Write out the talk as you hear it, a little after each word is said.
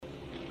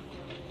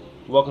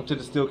Welcome to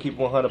the Still Keep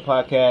 100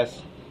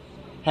 podcast.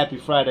 Happy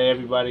Friday,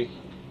 everybody.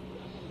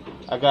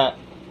 I got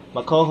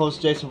my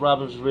co-host Jason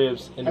Robbins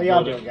Ribs in the building. How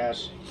y'all doing,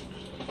 guys?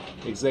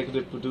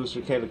 Executive producer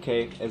Kayla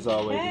K, as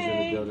always, is in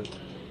the building.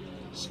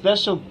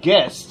 Special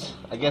guest.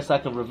 I guess I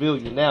can reveal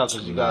you now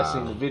because you guys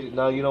seen the video.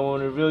 No, you don't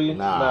want to reveal you?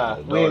 Nah.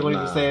 We ain't going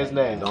to even say his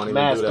name. Don't even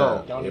Mask do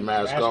on. that.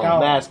 Mask on.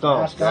 Mask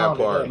on. That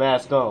part.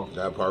 Mask on.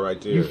 That part right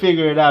there. You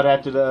figure it out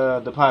after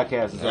the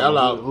podcast.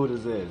 Hello. Who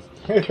this is.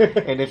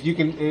 And if you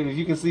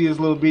can see his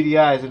little beady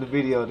eyes in the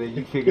video, then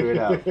you figure it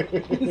out.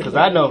 Because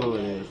I know who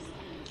it is.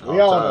 We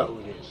all know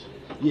who it is.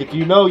 If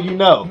you know, you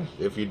know.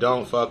 If you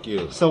don't, fuck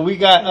you. So we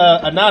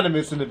got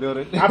Anonymous in the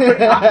building.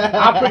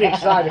 I'm pretty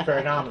excited for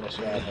Anonymous,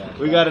 man.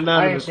 We got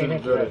Anonymous in the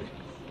building.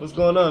 What's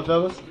going on,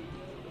 fellas?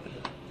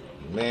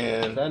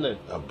 Man,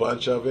 a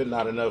bunch of it,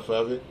 not enough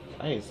of it.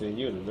 I ain't seen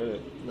you in a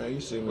minute. Man,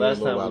 you seen me last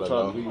a little time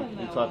while we ago.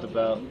 we talked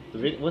about the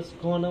video. What's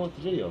going on with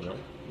the video, man?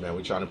 Man,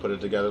 we trying to put it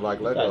together like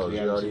You Legos.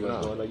 You already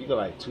know. going on. You got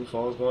like 2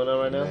 phones going on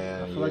right now.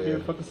 Man, I feel like you're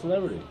a fucking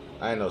celebrity.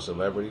 I ain't no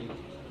celebrity.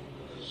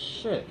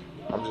 Shit.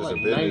 I'm just like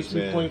a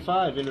businessman.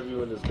 92.5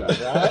 interviewing this guy.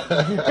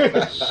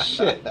 Right?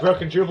 Shit.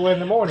 Brooke and Jubal in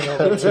the morning.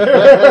 Them was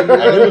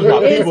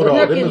my people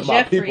though. Them was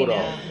my people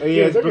though.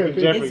 Yeah, it's Brooke and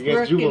Jeffrey.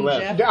 Yes, Jubal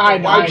left. I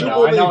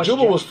know.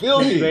 Jubal was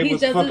filthy. They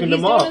was fucking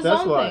them off.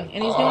 That's why.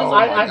 And he's doing his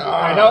own thing.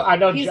 I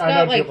know. He's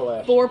got like Jubal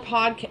left. 4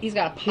 podcasts. He's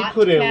got a podcast. He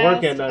put in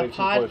work at a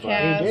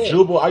 92.5.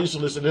 Jubal, I used to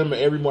listen to him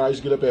every morning. I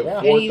used to get up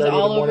at 4:30 in the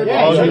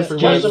morning.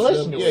 Just to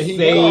listen to him.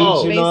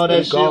 Sage and all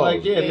that shit.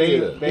 Like,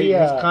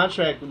 his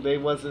contract, they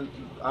wasn't.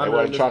 They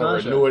weren't trying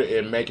to renew it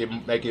and make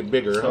it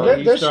bigger.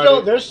 So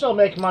they're still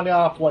making money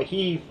off what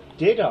he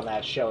did on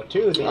that show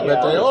too. I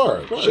bet they are.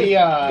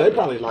 They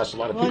probably lost a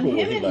lot of people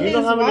when he left. You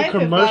know how many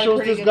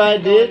commercials this guy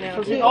did?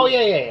 Oh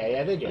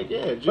yeah, they did.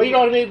 Yeah, but you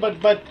know what I mean.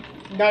 But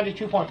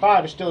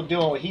 92.5 is still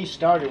doing what he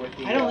started with.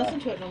 I don't listen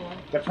to it no more.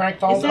 The prank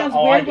phone.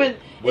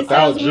 It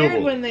sounds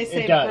weird when they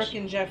say Brooke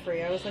and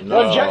Jeffrey. I was like,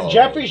 no,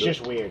 Jeffrey's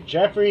just weird.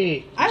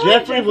 Jeffrey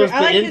was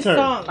the intern.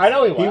 I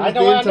know he was. He was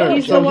the intern.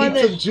 He's so the one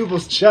he took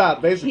Jubal's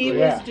job, basically. He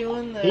was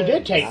doing the. He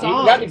did take.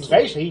 songs.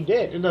 Basically, he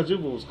did. No,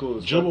 Jubal was cool.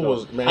 Jubal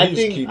was man. I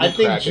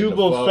think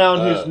Jubal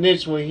found his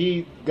niche when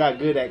he got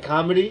good at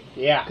comedy.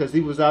 Yeah, because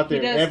he was out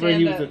there.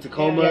 He was in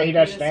Tacoma. Yeah, he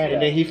does stand up.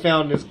 And then he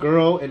found this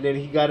girl, and then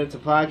he got into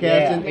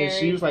podcasting, and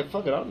she was like,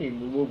 "Fuck it, I don't need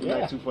to move to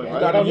 92.5." You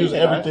gotta use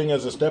everything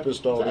as a stepping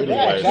stone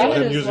anyway. So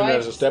him using it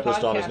as a stepping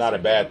stone is not a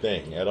bad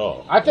thing at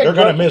all. I think they're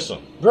gonna miss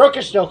him. Brooke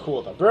is still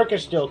cool though. Brooke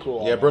is still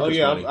cool. Yeah, Brooke is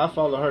funny. I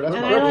follow her.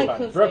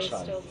 That's Brooke's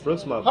funny.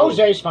 Brooke's my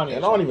Jose's funny.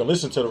 And I don't even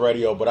listen to the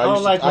radio, but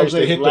I used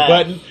to hit the laugh.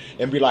 button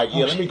and be like,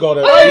 "Yeah, let me go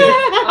to."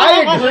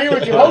 I agree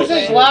with you.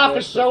 Jose's laugh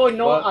is so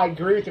annoying. I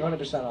agree with you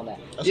 100% on that.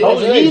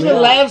 He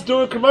even laughs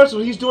during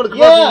commercials. He's doing a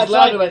commercial. Yeah, he's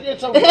laughing like,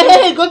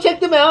 hey, go check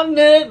them out,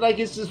 man. Like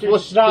it's just his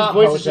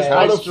voice is just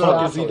how the strong.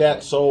 fuck is he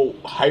that so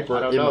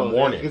hyper in the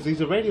morning? Because he's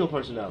a radio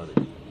personality.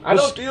 But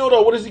still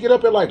though, what does he get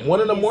up at like 1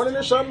 in the morning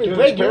or something? Do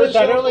they do it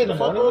that early in the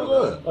morning?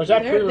 Or is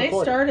that they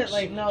start at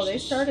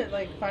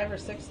like 5 or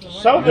 6 in the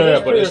morning. Some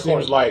but it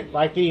seems like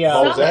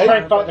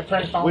the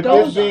prank phone. With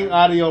this being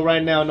audio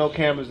right now, no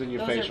cameras in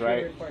your face,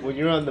 right? When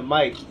you're on the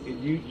mic,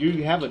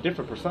 you have a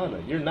different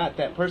persona. You're not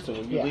that person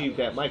when you leave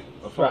that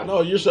microphone.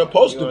 No, you're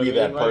supposed to be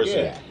that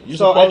person.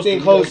 So I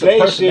think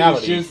Jose shit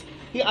is just.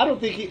 I don't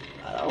think he.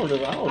 I don't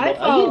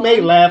know. He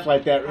may laugh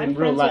like that in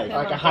real life,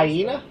 like a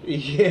hyena.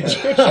 Yeah,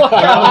 it's like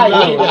a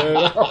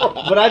hyena.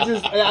 But I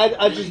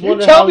just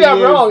wonder. You tell me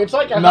I'm wrong. It's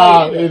like a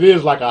hyena. It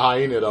is like a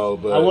hyena though.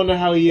 But I wonder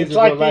how he is. It's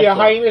like the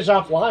hyenas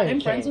offline.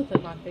 I'm friends with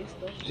him on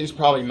Facebook. He's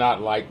probably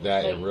not like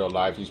that in real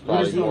life. He's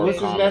probably more what's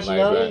common his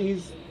nationality?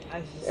 like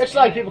that. It's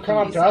like people come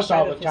up to us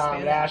all the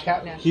time and ask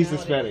how. He's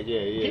Hispanic.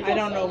 Yeah. I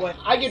don't know what.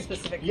 I get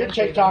specific. Your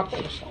TikTok. No,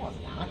 I'm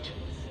not.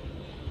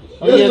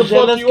 Yes, the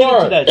fuck you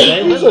are.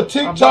 He's a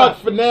TikTok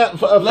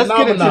phenomenon. Let's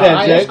get into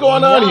that, Jay. What's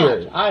going on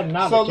here? I'm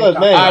not. So look,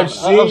 man, I've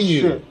seen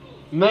you.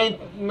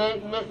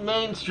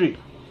 Main Street.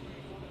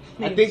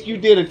 I think you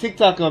did a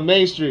TikTok on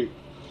Main Street,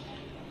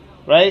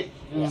 right?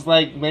 It was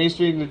like Main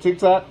Street and the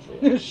TikTok.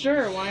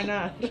 Sure, why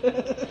not?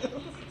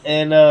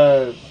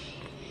 And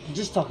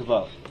just talk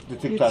about the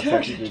TikToks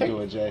that you've been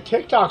doing, Jay.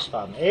 TikTok's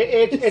fun.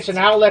 It's an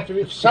outlet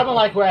for someone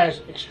like who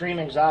has extreme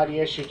anxiety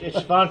issues.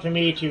 It's fun for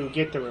me to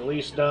get the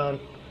release done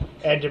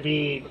and to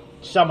be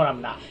someone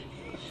I'm not.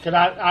 Because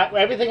I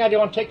everything I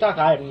do on TikTok,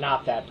 I am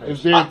not that person.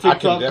 Is there a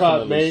TikTok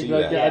called Main?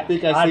 Like, I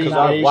think I see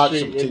Main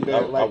Street in the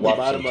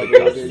bottom of it.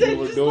 You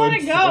were just doing let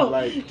it go.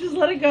 Like, just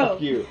let it go.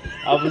 Fuck you.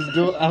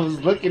 I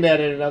was looking at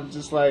it and I'm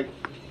just like,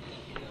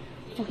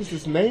 what the fuck is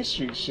this Main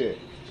Street shit?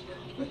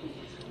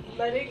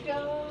 Let it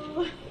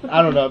go.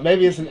 I don't know.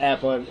 Maybe it's an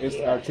app on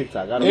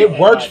TikTok. I don't It know.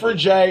 works for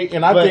Jay,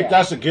 and I think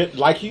that's a good,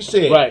 like he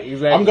said. Right,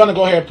 exactly. I'm going to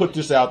go ahead and put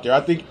this out there.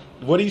 I think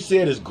what he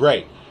said is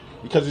great.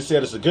 Because he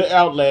said it's a good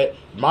outlet.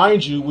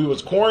 Mind you, we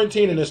was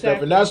quarantining and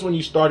stuff, and that's when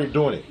you started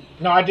doing it.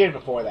 No, I did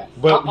before that.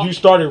 But you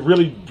started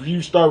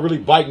really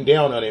biting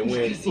down on it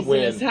when He's in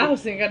his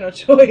house, ain't got no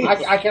choice.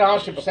 I can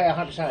honestly say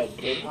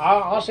 100%.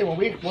 Honestly, when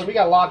we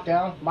got locked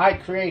down, my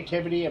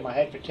creativity in my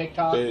head for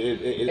TikTok,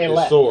 it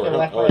left. Soared.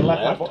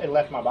 It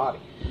left my body.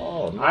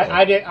 Oh, no.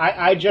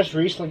 I just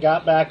recently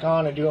got back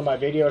on and doing my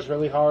videos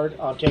really hard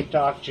on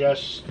TikTok.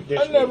 Just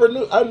this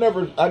week. I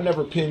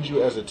never pinned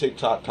you as a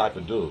TikTok type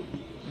of dude.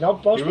 No,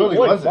 most people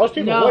wouldn't. Most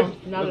people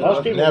wouldn't.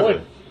 Most people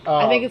wouldn't.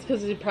 I think it's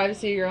because of the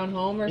privacy of your own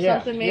home or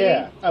something, maybe.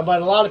 Yeah,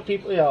 but a lot of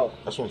people,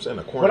 That's what I'm saying.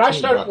 The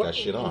quarantine brought that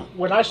shit on.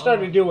 When I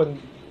started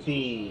doing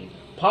the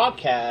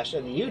podcast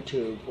and the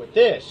YouTube with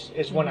this,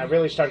 is when I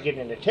really started getting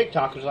into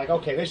TikTok. It was like,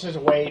 okay, this is a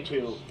way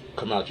to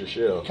come out your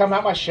shell. Come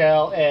out my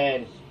shell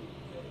and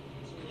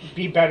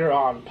be better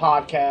on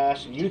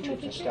podcasts and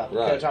YouTube and stuff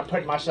because I'm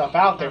putting myself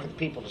out there for the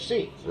people to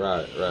see.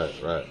 Right.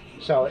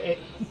 So it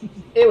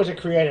was a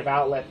creative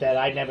outlet that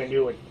I never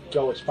knew would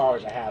go as far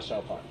as it has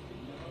so far.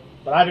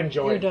 But I've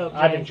enjoyed it.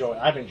 I've enjoyed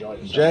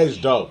it. Jay's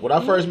dope. When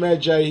I first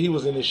met Jay, he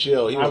was in his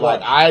shell. He was like,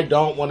 I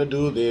don't want to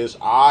do this.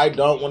 I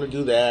don't want to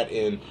do that.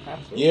 And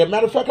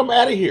matter of fact, I'm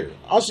out of here.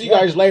 I'll see you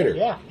guys later.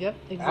 Yeah. Yep.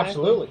 Exactly.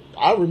 Absolutely.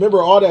 I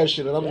remember all that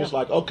shit, and I'm just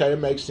like, okay, it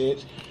makes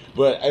sense.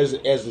 But as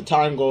the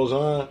time goes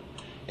on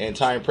and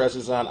time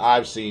presses on,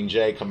 I've seen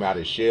Jay come out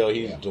his shell.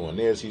 He's doing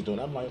this. He's doing.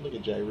 I'm like, look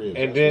at Jay Ribs.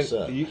 And then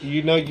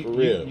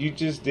you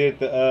just did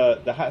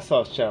the hot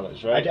sauce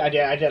challenge, right? I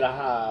did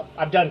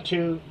I've done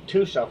two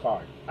so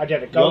far. I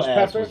did a ghost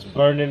pepper. Was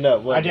burning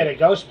up. I did a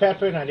ghost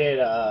pepper, and I did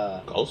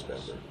a ghost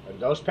pepper. A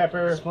ghost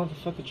pepper. This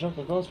motherfucker drunk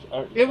a ghost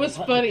pepper. It was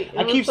funny.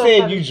 I keep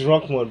saying you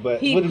drunk one, but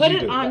he what did put you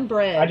it do? on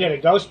bread. I did a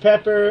ghost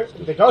pepper.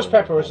 The ghost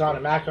pepper was on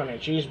a macaroni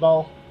and cheese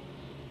bowl,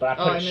 but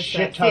I put a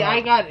shit ton. See, I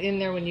got in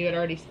there when you had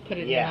already put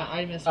it in.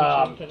 I missed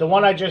what the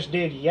one I just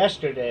did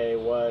yesterday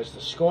was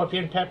the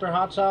scorpion pepper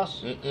hot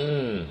sauce. I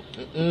didn't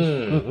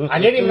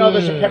even know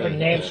there's a pepper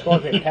named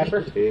scorpion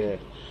pepper. Yeah.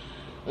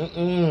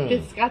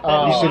 It's got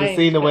that. You should have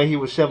seen the way he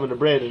was shoving the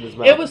bread in his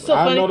mouth. It was so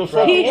funny.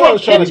 He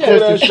had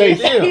ketchup.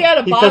 He had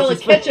a bottle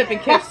of ketchup and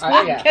kept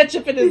squirting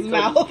ketchup in his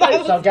mouth.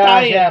 So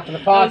guys, for the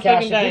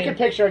podcast, if you can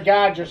picture a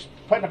guy just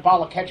putting a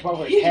bottle of ketchup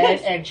over his head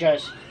and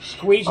just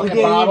squeezing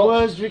the bottle.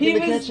 He was drinking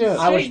the ketchup.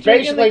 I was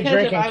basically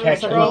drinking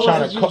ketchup.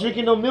 You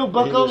drinking no milk,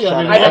 Bucko?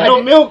 I had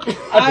no milk.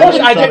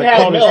 I didn't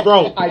have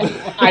milk.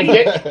 I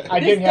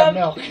didn't have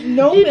milk.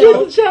 No milk. He did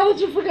the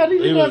challenge and forgot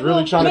he was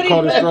really trying to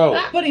cut his throat.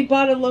 But he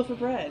bought a loaf of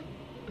bread.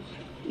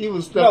 He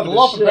was stuck. No, the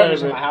loaf of bread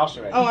was in my house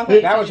already. Oh, I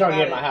thought that was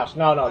already in my house.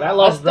 No, that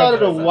loaf of bread. I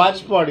started a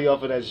watch party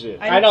off of that shit.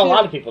 I know a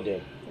lot of people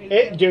did.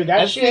 Dude,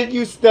 that shit.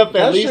 You stuffed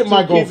at least 2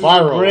 pieces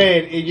of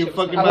bread in your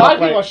fucking mouth. A lot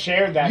of people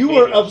shared that. You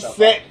were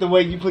upset the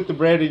way you put the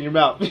bread in your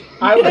mouth.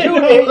 I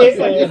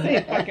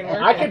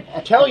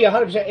could tell you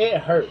 100%.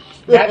 It hurt.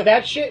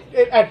 That shit.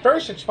 At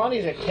first, it's funny.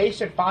 It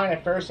tasted fine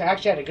at first. It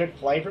actually had a good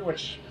flavor,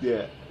 which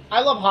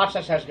I love hot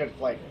sauce has good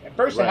flavor. At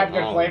first, it had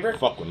good flavor.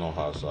 Fuck with no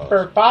hot sauce.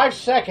 For 5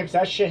 seconds,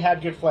 that shit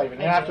had good flavor.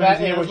 And after that,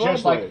 it was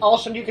just like all of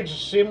a sudden you could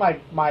just see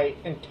my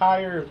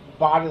entire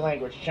body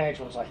language change.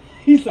 It was like,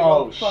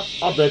 fuck.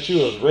 I bet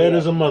you was red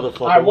as a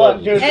motherfucker. I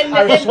was, dude.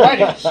 I was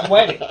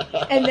sweating.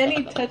 And then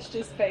he touched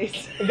his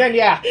face. And then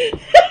then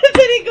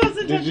he goes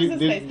and touches his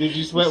face. Did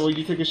you sweat when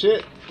you took a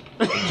shit?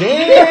 Damn!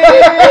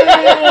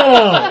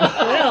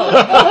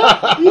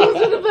 You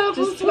was in the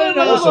bathroom sweating.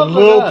 That's a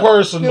little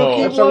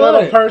personal. It's a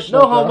little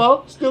personal. No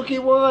homo. Still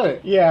keep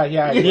 100. Yeah.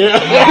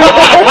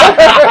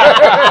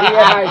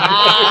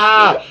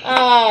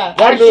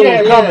 That knew it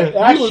was coming.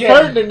 That was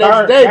hurting the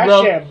next day,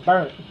 bro. That shit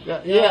burnt.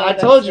 Yeah, I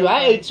told you,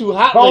 I ate 2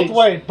 hot both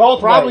ways.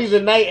 Probably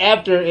the night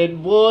after,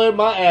 and boy,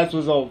 my ass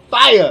was on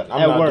fire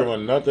I'm not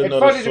doing nothing. It's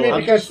funny to me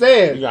because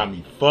you got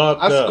me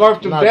fucked up. I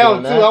scarfed them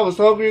down too. I was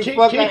hungry as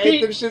fuck. I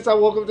ate them shits. I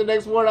woke up the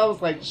next morning. I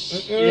was like,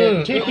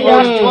 shit. TP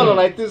asked me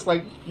like this,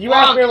 like you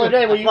asked me the other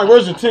day. Like,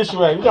 where's the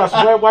tissue at? You got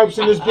some wet wipes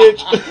in this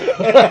bitch.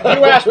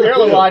 You asked me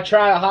earlier, will I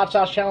try a hot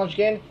sauce challenge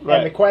again? Right.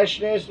 And the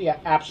question is,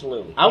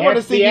 absolutely. I want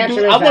to see you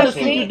do. I want to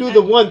see you do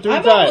the one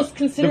 3 times.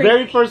 The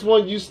very first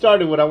one you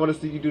started with. I want to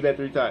see you do that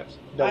 3 times.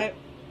 Yeah,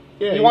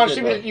 you want to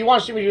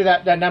see me do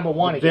that number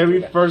 1 again?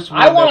 Very first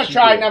one. I want to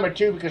try number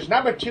 2 because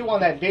number 2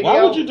 on that video.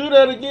 Why would you do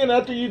that again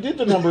after you did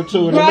the number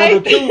 2 and the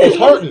number 2 was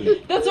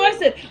hurting? That's what I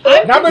said.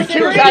 Number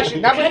 2 is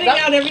actually cutting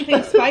out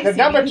everything spicy. The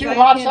number 2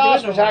 hot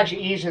sauce was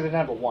actually easier than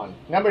number 1.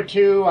 Number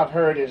 2 I've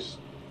heard is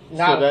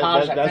not as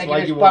hot as I think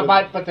it is,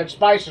 but the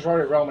spice is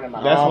already roaming in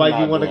my mouth. That's why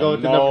you want to go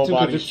with the number 2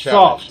 because it's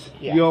soft.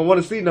 You don't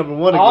want to see number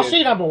 1 again. I'll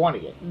see number 1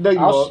 again. No, you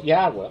won't.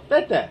 Yeah, I will.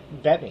 Bet that.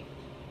 Bet me.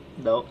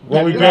 No.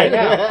 What we bet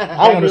now?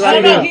 I want to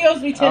see that. He owes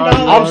me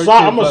 $10.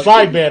 I'm a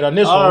side bet on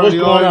this one. What's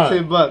going on?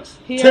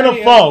 $10. 10 or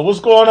 4.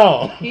 What's going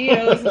on? He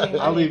owes me.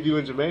 I'll leave you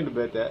and Jermaine to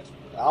bet that.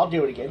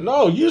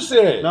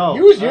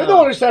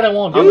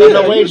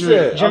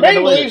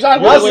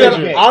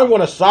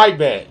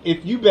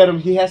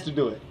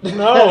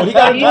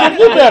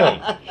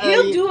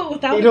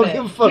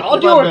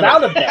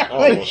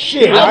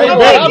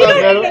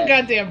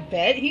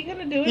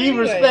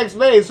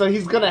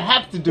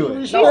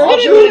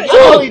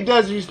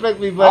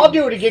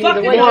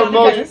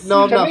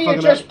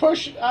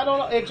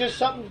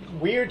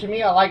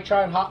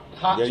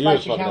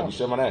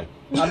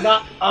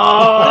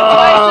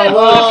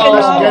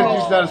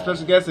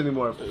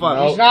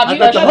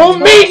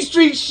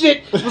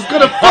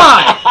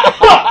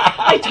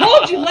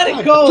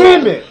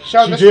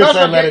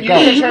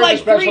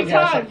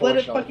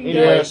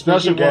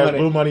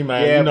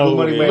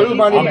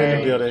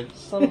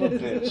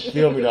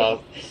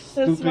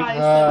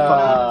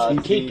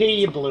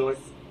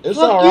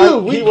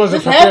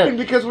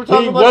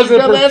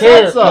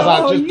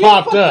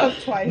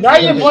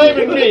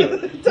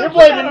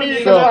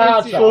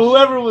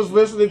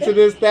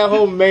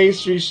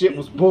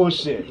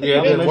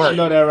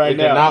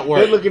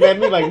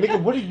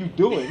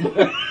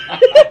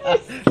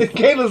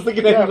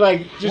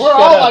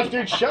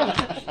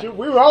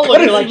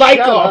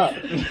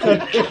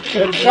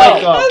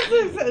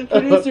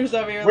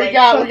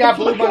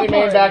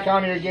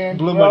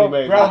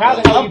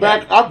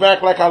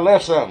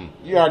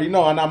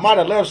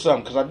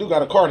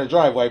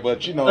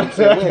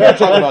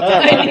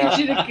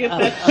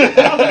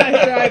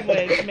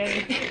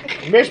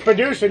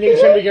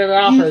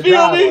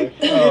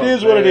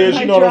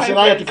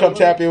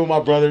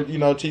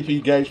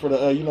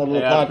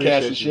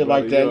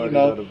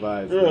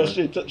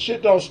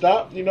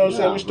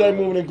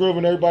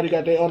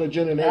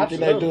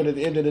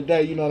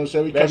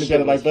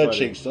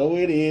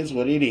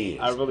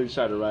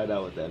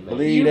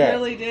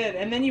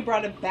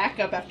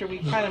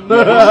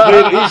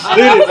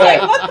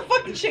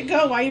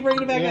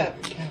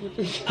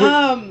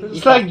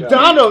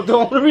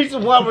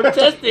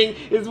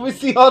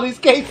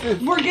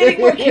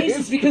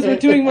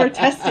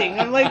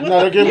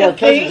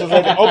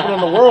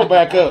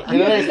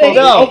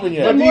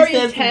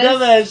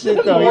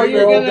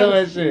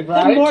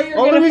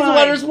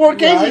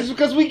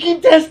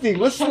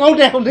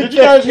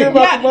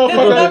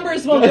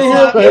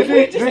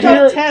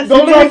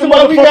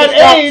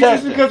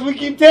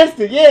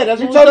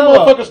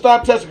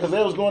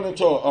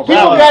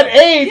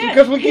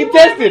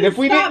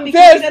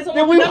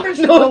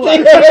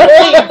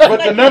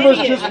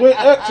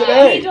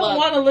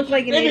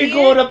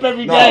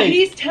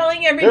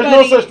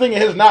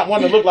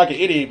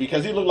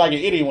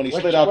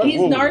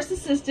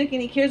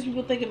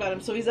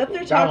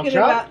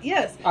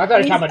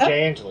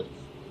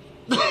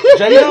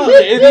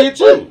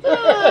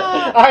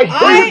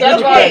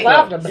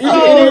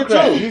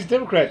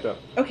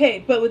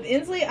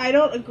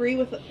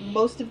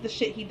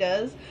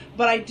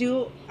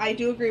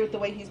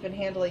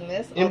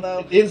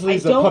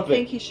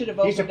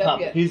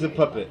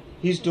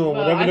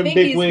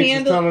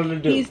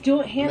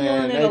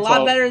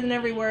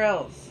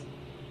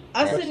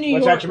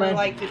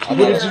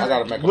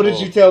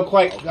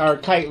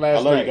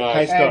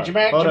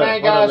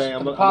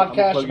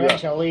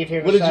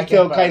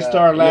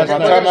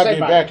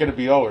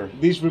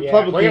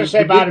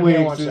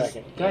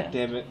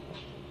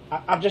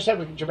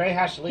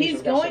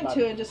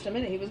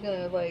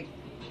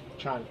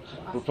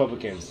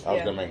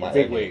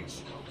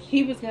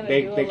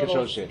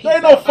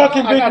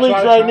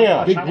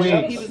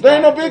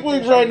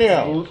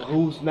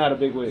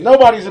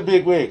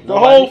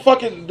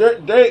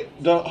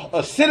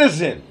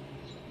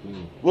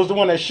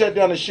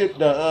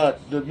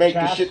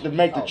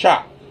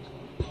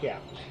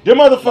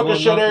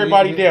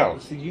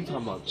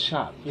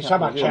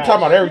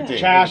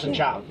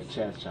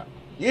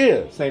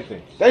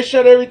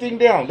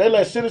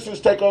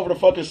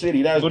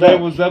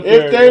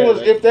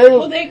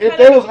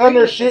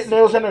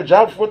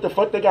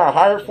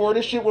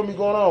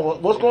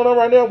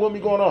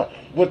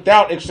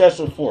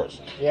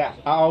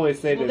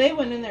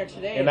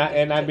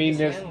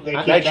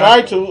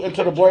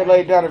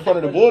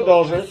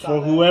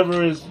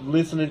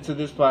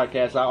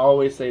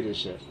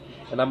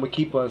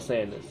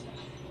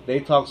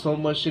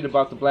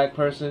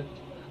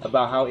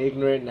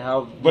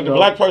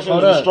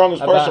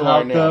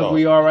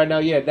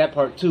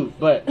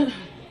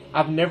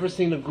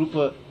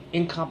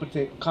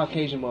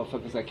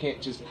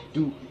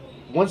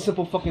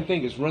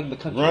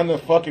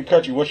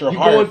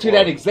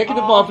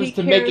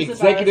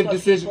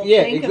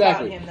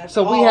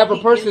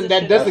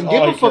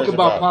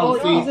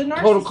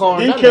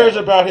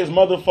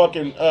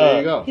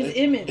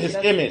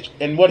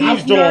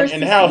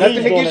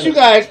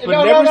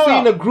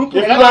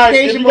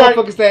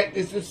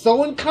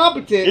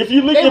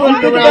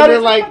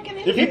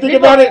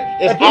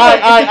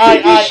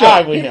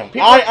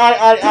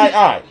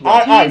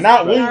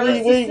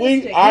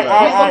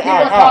 People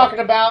are talking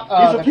about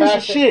He's a the piece fact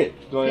of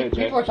shit. Go that ahead,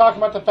 Jay. people are talking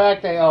about the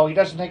fact that he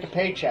doesn't take a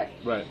paycheck.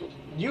 Right.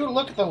 You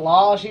look at the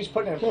laws he's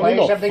putting in He place,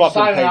 no everything's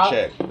fucking signing out.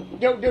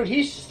 paycheck. Dude,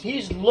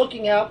 he's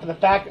looking out for the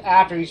fact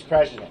after he's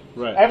president.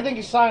 Right. Everything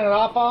he's signing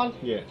off on,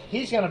 Yeah.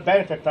 he's going to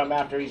benefit from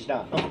after he's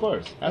done. Of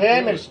course.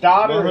 Him, his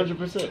daughter,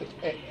 100%.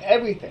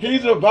 everything.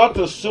 He's about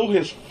to sue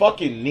his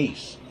fucking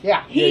niece.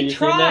 Yeah. Yeah, He you seen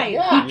tried. that?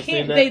 Yeah. He You seen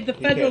can't. that? The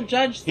He federal can't.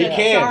 judge He said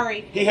can.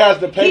 sorry. He has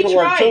the paperwork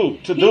tried. too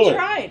to do He it.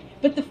 tried,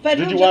 but the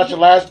federal. Did you watch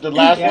judge, the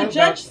last Yeah. one? The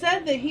judge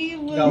said that he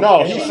was.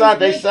 No, he She signed.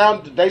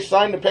 was They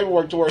signed the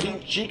paperwork to where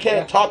she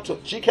can't talk to.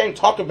 She can't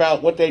talk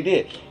about what they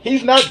did.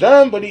 He's not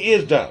done, but he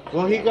is done.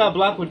 Well, he got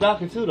blocked with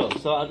DACA too, though.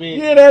 So I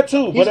mean, Yeah, that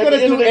too. he's But at gonna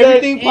the end do of the day,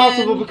 everything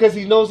possible And- because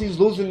he knows he's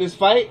losing this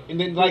fight, and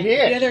then like He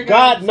is. The other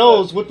God guy's,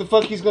 knows what the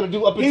fuck he's gonna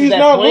do up until he's that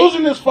not point.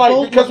 losing this fight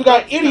Both because we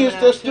got coming idiots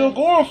out, that's still too.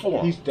 going for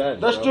him. He's done.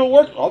 They're bro. still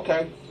working.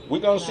 Okay, we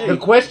gonna see. The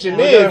question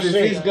We're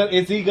is, gonna see.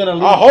 is he gonna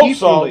leave I hope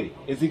peacefully?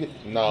 Is he?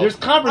 No. There's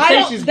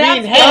conversations that's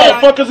being what How had. the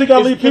fuck is he gonna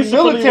Is leave the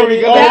peacefully military when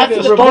he gonna have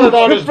to started remove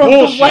all him this from the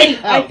bullshit? White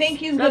I think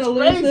he's That's going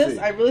to lose crazy. this.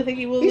 I really think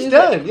he will He's lose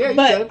done. it. Yeah, he's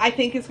but done. I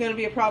think it's going to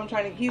be a problem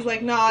trying to. He's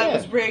like, nah, Yeah. it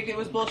was rigged. It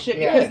was bullshit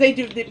Yeah. because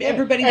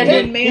everybody's And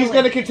doing then mailing. He's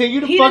gonna continue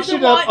to He fuck doesn't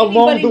shit up want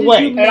along anybody the to way.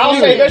 do And I'll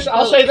say this.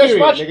 I'll say this Period,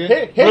 much.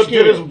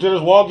 nigga. Did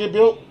his wall get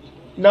built?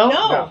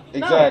 No.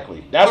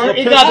 Exactly. That's Or what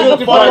it pisses got the built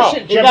in fuck front off.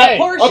 of. It got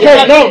Portion. it Okay,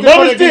 got no, built in front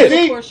notice of this.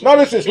 DC.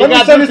 Notice this. It Let me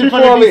got say built this in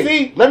front before I of leave.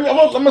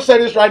 DC. I'm gonna say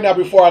this right now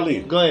before I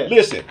leave. Go ahead.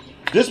 Listen,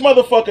 this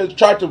motherfucker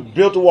tried to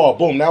build the wall.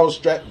 Boom. That was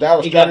It got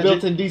strategy.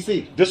 built in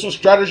DC. This was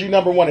strategy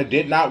number one. It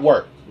did not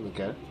work.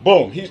 Okay.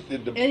 Boom.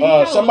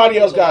 got Somebody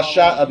a else got wall.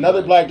 shot.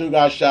 Another black dude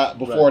got shot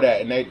before Right.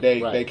 that, and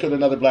they Right. killed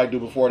another black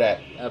dude before that.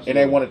 Absolutely. And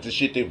they wanted the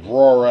shit to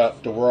roar up.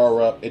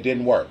 It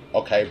didn't work.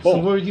 Okay. So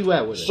Boom. where are you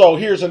at with it? So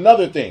here's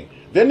another thing.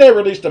 Then they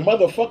released a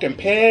motherfucking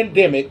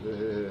pandemic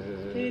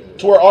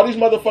to where all these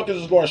motherfuckers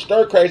is going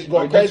stir crazy,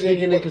 going Are you crazy.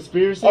 speaking in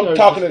conspiracy? I'm or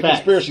talking just in facts?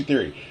 conspiracy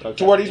theory. Okay.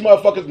 To where these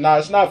motherfuckers,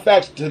 it's not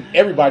facts to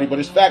everybody, but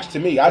it's facts to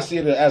me. I see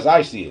it as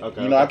I see it.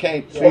 Okay, You know, okay. I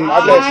can't Yeah, put you on I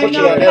love everybody.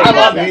 that.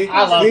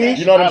 I love that.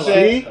 You know what I'm I love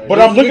saying? that. But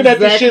This I'm looking is at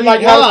this shit exactly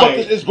like how the why.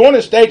 fuck it's going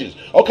in stages.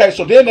 Okay,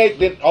 so then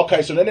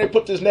they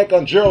put this neck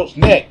on Gerald's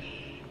neck.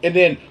 And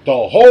then the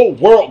whole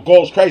world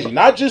goes crazy.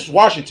 Not just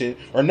Washington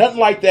or nothing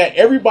like that.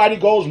 Everybody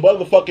goes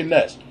motherfucking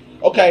nuts.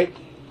 Okay,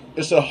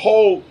 it's a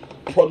whole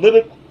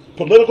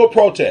political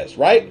protest,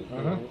 right?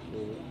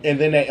 And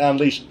then they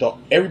unleashed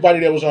everybody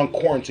that was on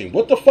quarantine.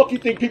 What the fuck you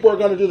think people are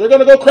going to do? They're going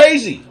to go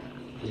crazy.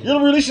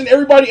 You're releasing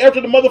everybody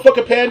after the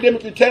motherfucking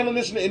pandemic. You're telling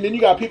this, and then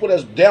you got people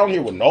that's down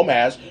here with no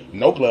mask,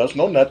 no gloves,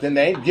 no nothing.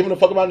 They ain't giving a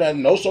fuck about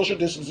nothing. No social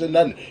distancing,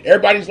 nothing.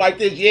 Everybody's like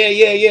this.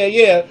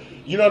 Yeah.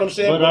 You know what I'm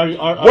saying?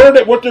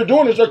 But What they're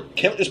doing is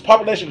it's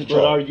population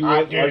control. But are you?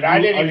 I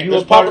didn't even-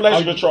 It's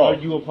population control. Are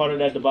you a part of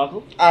that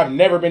debacle? I've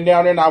never been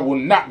down there, and I will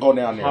not go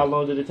down there. How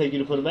long did it take you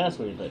to put a mask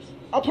on your face?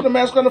 I put a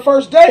mask on the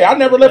first day. I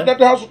never left out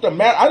the house with the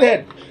mask. I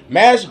had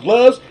masks,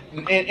 gloves,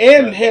 and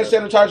hand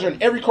sanitizer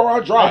in every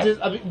car I drive.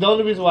 The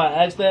only reason why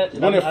I asked that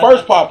When it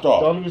first popped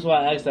off. The only reason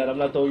why I asked that, I'm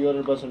not throwing you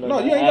under the bus or nothing. No,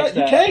 you ain't I asked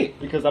you that can't.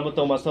 because I'm gonna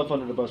throw myself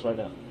under the bus right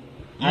now.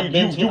 You I've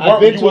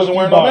been to wasn't a few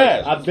wearing no bars.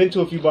 mask. I've been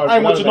to a few bars. I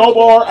ain't went to without a no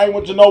mask. bar. I ain't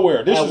went to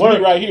nowhere. This At is work,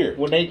 me right here.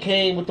 When they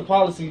came with the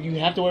policy, you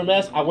have to wear a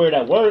mask. I wear it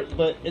at work,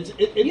 but it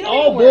You don't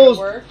all even wear it at boils.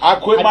 work. I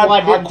quit I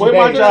my didn't quit today,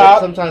 my but job.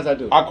 Sometimes I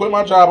do. I quit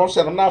my job. I'm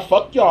saying I'm not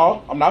fuck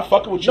y'all. I'm not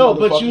fucking with you. No,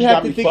 but you motherfuckers. have got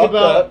to me think fucked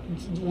about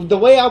up. the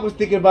way I was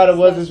thinking about it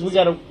was we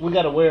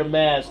gotta wear a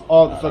mask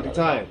all the fucking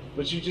time.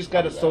 But you just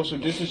gotta social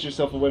distance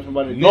yourself away from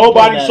other.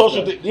 Nobody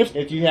social.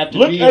 If you have to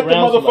look be at the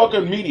around motherfucking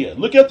somebody. media.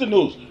 Look at the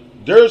news.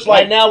 There's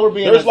like Right now we're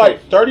being there's like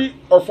unsafe. 30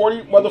 or 40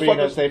 being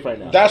motherfuckers. unsafe right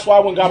now. That's why I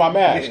went and got my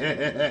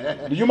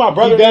mask. You my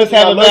brother. He does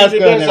have I a love you mask to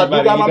on, death, so I do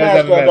everybody. got my He does mask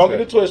have a on. mask Don't on.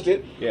 get it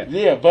twisted.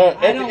 Yeah. But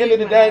I at the don't end of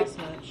the leave my day, house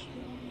much.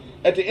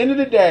 at the end of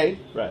the day,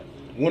 Right.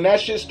 when that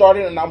shit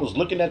started and I was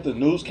looking at the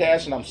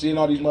newscast and I'm seeing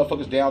all these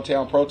motherfuckers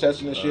downtown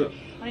protesting and shit,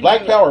 I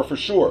Black know. Power for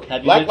sure.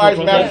 Have you Black been to a Lives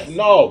Matter. protest?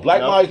 No,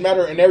 Black No? Lives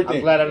Matter and everything.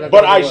 I'm glad I've never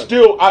But been to I one.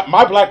 still,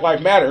 my Black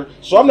Lives Matter.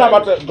 So I'm not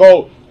about to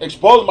go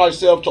expose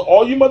myself to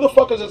all you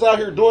motherfuckers that's out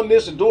here doing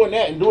this and doing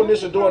that and doing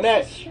this and doing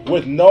that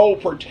with no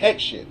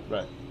protection.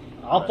 Right.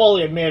 I'll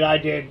fully admit I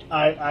did.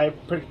 I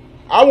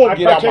I won't I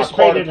get out my car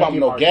participated to in a pump few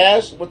no marches.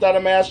 gas without a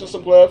mask and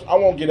some gloves. I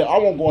won't get it. I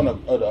won't go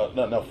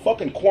in a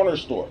fucking corner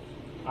store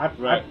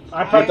Right.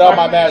 without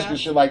my my mask and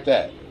mask. shit like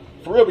that.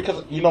 For real,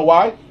 because you know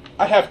why?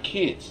 I have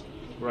kids.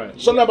 Right.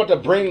 So I'm not about to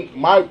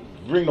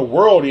bring the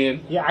world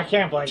in. Yeah, I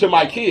can't blame To you.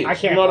 my kids, I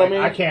can't. you know what I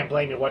blame- mean? I can't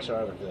blame you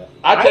whatsoever for that.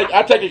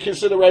 I take in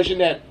consideration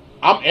that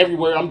I'm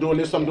everywhere. I'm doing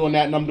this, I'm doing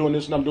that, and I'm doing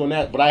this, and I'm doing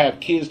that. But I have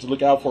kids to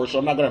look out for, so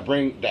I'm not going to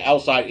bring the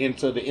outside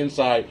into the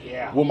inside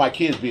Yeah. with my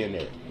kids being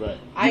there. Right.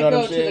 I know what go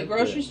I'm to the saying?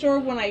 grocery store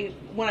when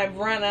I've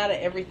run out of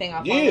everything.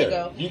 I'll finally Yeah,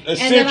 go.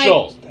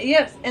 essentials.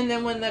 Yes, and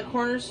then when the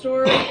corner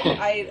store,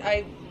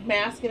 I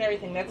mask and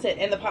everything. That's it.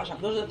 And the pot shop.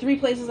 Those are the 3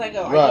 places I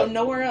go. I Right. go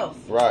nowhere else.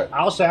 Right.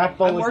 I'll say I I'm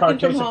fully working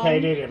from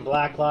participated in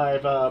Black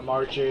Lives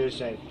marches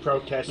and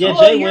protests. Yeah,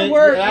 Oh, Jay your went.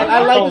 work- I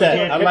your like work that.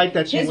 was I good. like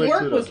that you His went work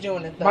to was those.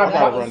 doing it though. My I That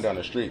gotta was- run down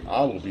the street.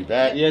 I will be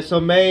back. Yeah, so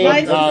Maine,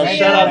 Nice to see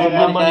shout out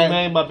ya. to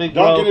BluMoneyMaine, my big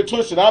Don't bro. get it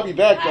twisted. I'll be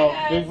back though.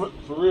 Bye, guys.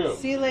 For real.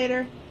 See you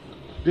later.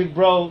 Big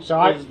Bro So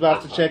I is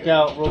about to check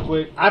out real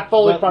quick. I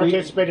fully But we-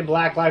 participated in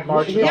Black Lives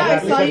March. and Yeah, all I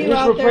that saw because you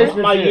out there.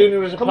 My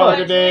union was a Come part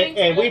on. of it,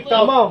 and we Come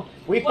felt on.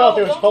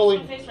 it was fully.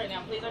 Right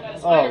now, please. I got a Oh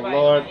spider bite in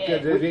Lord, my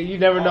head. you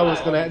never know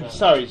what's gonna happen.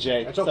 Sorry,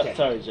 Jay. It's okay.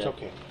 Sorry, Jay. It's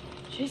okay.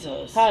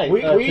 Jesus. Hi,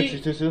 We-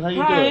 Tootsie Tutu, how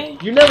you Hi. doing?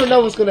 You never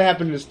know what's gonna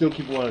happen in the Still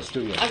Keep One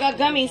studio. I got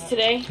gummies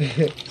today.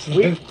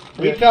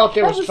 We felt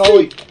it was Have a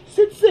fully. seat.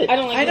 Sit. I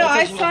don't like I know, people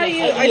I touching saw my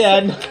you. face. Yeah, I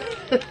know.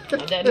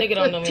 That nigga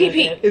don't know me.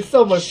 TP. Like that. It's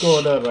so much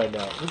going on right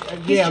now.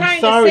 He's Yeah, I'm trying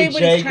to sorry, say what he's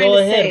Jay. trying Go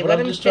to ahead, say. but Let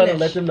I'm him just trying to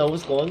finish. let them know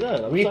what's going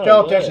on. We Sorry,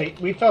 felt go as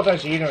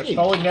ahead. a unit, it's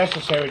fully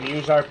necessary to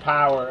use our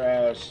power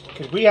as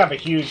because we have a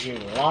huge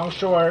union.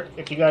 Longshore,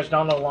 if you guys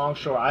don't know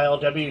Longshore,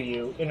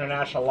 ILWU,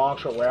 International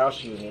Longshore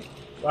Warehouse Union,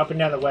 up and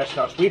down the West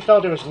Coast. We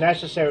felt it was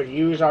necessary to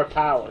use our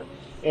power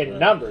in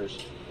numbers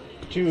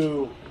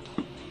to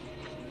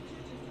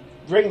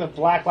bring the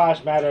Black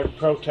Lives Matter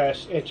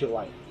protests into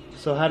light.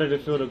 So how did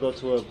it feel to go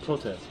to a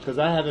protest? Because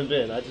I haven't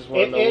been. I just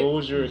want to know what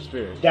was your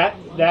experience. That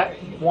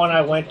one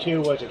I went to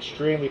was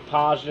extremely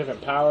positive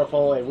and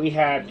powerful, and we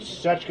had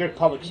such good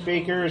public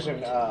speakers,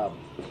 and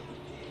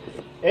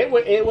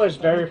it was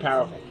very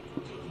powerful.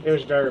 It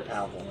was very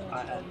powerful.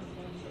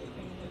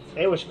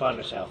 It was fun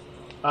as hell.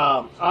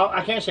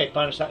 I can't say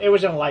fun as hell. It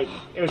was enlightening.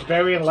 It was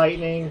very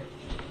enlightening.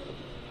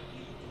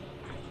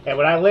 And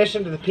when I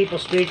listened to the people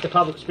speak, the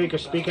public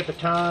speakers speak at the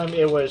time,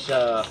 it was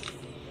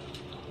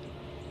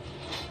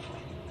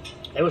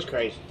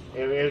crazy.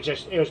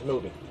 It was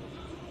moving.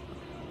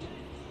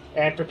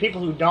 And for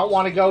people who don't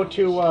want to go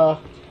to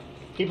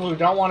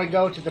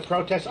the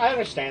protests, I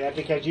understand that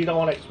because you don't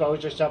want to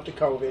expose yourself to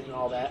COVID and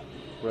all that.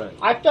 Right.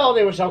 I felt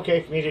it was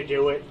okay for me to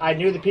do it. I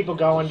knew the people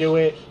going to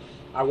it.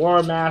 I wore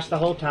a mask the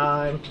whole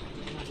time.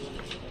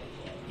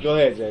 Go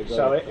ahead, Jay. Go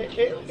So ahead.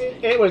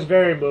 it was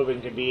very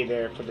moving to be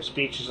there for the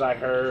speeches I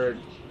heard,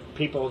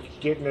 people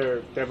getting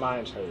their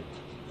minds heard.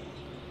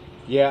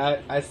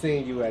 Yeah, I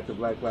seen you at the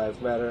Black Lives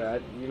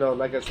Matter.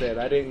 Like I said,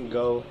 I didn't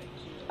go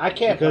I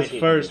can't because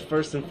blame people.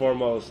 first and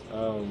foremost,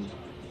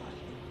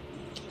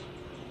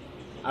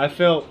 I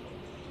felt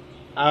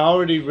I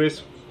already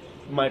risked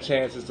my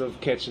chances of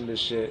catching this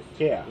shit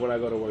Yeah. when I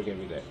go to work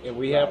every day. And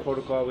we have Right.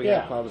 protocol, we Yeah.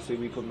 have policy,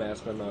 we put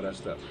masks on, all that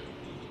stuff.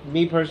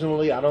 Me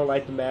personally, I don't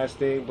like the mask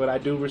thing, but I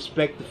do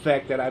respect the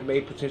fact that I may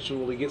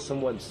potentially get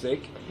someone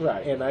sick.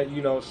 Right. And I,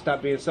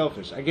 stop being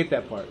selfish. I get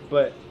that part.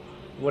 But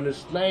when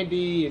it's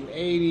 90 and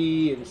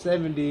 80 and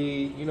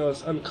 70,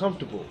 it's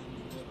uncomfortable.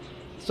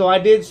 So I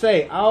did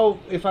say,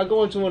 if I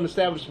go into an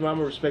establishment, I'm going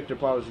to respect their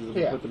policies and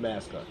Yeah. put the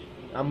mask on.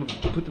 I'm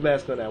going to put the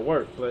mask on at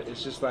work. But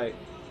it's just like,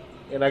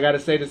 and I got to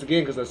say this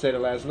again because I said it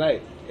last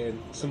night, and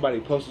somebody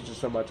posted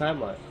this on my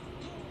timeline.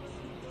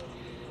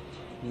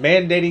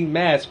 Mandating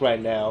masks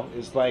right now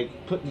is like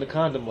putting the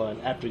condom on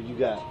after you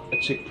got a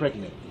chick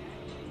pregnant.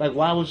 Like,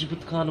 why would you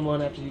put the condom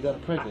on after you got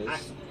her pregnant?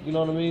 You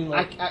know what I mean?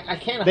 Like, I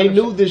can't. they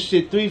knew this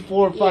shit 3,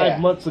 4, 5 Yeah.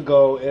 months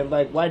ago, and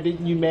like, why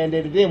didn't you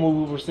mandate it then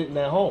when we were sitting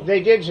at home?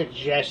 They did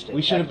suggest it.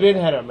 We should have been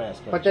had our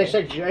mask on. But they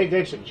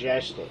did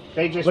suggest it.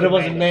 They just. but it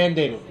wasn't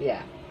mandated. mandated.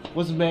 Yeah.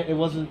 It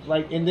wasn't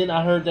like. And then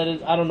I heard that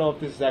I don't know if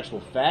this is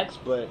actual facts,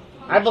 but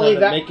I believe trying to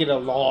that- make it a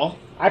law.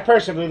 I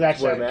personally believe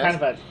that's Wear a, a mask. kind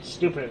of a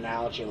stupid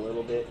analogy, a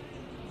little bit.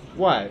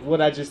 Why?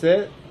 What I just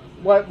said?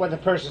 What the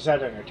person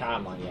said on their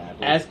timeline, yeah. I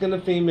believe. Asking a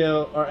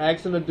female or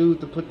asking a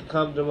dude to put the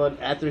condom on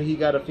after he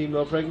got a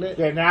female pregnant?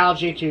 The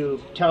analogy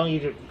to telling you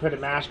to put a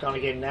mask on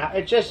again now,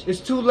 it just. It's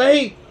too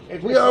late.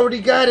 It- We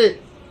already got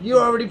it. You're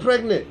already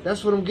pregnant.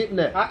 That's what I'm getting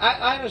at.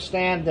 I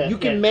understand that. You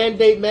can that-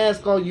 mandate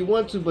masks all you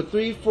want to, but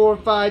 3, 4,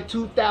 5,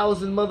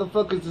 2,000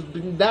 motherfuckers has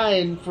been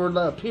dying for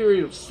a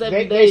period of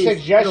 7 days in a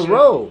suggested.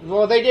 row.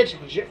 Well, they did.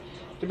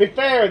 To be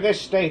fair, in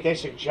this state, they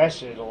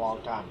suggested it a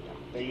long time ago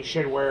that you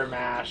should wear a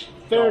mask.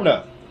 Fair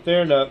enough.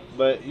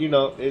 But it's You I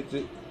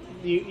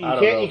don't know.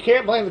 can't you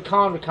can't blame the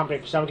condom company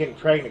for someone getting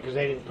pregnant because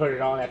they didn't put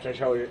it on after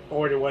the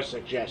order was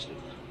suggested.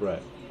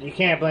 right. You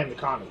can't blame the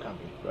condom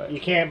company. Right. You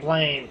can't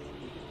blame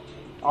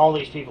all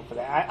these people for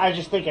that. I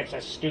just think it's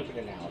a stupid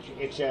analogy.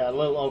 It's a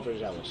little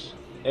overzealous.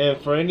 And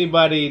for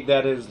anybody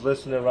that is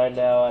listening right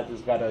now, I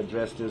just got to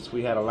address this.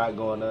 We had a lot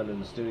going on in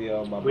the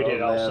studio. My We bro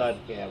did all left.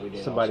 sudden. Yeah, we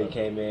did. Somebody all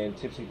sudden. came in,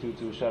 Tipsy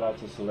Tutu. Shout out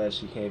to Celeste,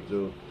 she came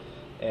through,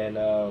 and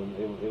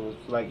it was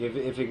like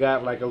if it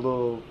got like a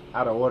little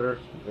out of order,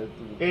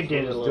 It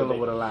did was a little dealing bit.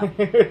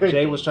 with a lot.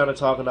 Jay was trying to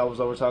talk, and I was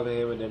over talking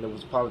to him, and then there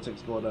was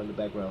politics going on in the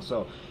background.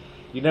 So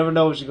you never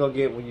know what you're gonna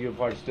get when you're a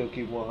part of Still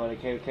Keep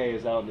 100. KK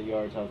is out in the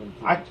yard talking.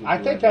 To I Tutu think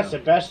right that's now.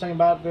 the best thing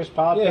about this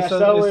podcast. Yeah, it's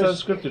though,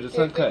 is unscripted, it's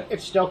uncut.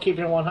 It's still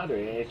keeping it 100.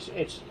 It's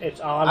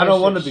honest. I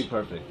don't want to it's- be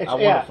perfect. it's- I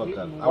want yeah, to fuck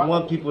up. I why-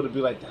 want people to be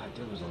like, "God,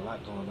 there was a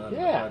lot going on."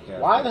 Yeah. In the podcast.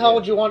 Why the hell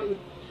would you want?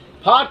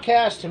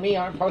 Podcasts to me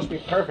aren't supposed to be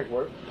perfect.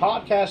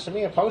 Podcasts to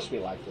me are supposed to be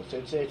like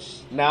this.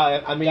 It's Now,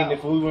 I mean, Yeah.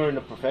 if we were in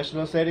a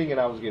professional setting and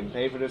I was getting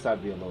paid for this,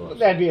 I'd be a little upset.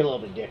 that'd be a little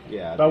bit different.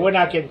 Yeah, but I'd be we're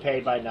not upset. getting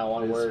paid by no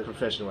one. It's We're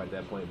professional at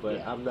that point, but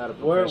Yeah. I'm not a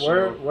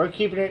professional. we're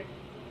keeping it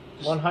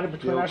 100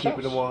 between still ourselves.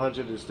 keeping it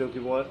 100 and still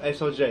keep one. Hey,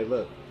 so Jay,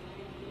 look,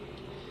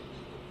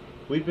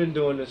 we've been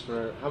doing this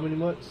for how many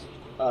months?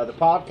 The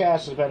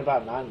podcast has been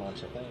about 9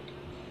 months, I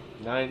think.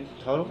 9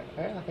 total?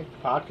 Yeah, I think the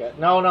podcast.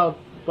 No,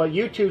 but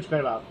YouTube's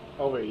been about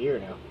over a year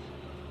now.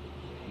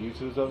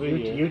 YouTube's over a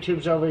year.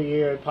 YouTube's over a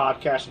year.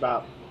 Podcast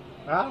about.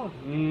 I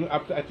don't.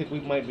 I think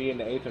we might be in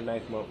the 8th or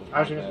 9th month. With I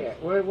was gonna. podcasts. Yeah,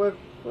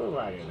 we're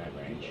right in that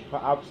range.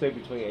 I would say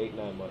between 8 and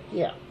 9 months.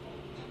 Yeah,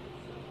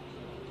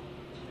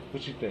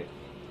 What you think?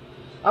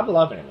 I'm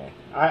loving it, man.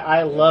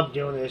 I love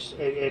doing this.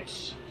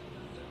 It's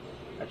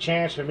a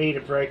chance for me to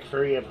break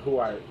free of who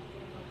I. What's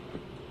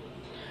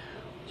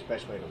the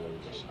best way to word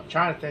this? I'm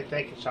trying to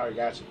think. Sorry,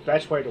 guys. The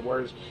best way to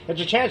word this.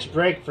 It's a chance to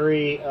break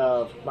free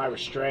of my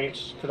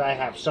restraints because I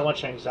have so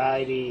much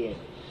anxiety and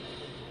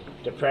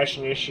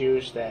depression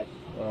issues that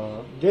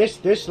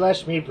this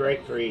lets me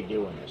break free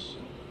doing this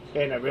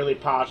in a really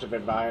positive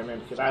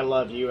environment because I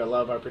love you. I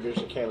love our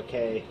producer Kayla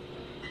K.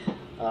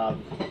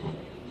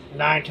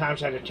 9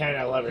 times out of 10,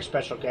 I love our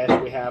special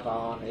guest we have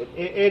on.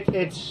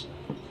 It's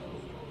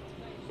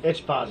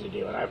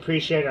positive, and I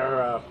appreciate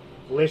our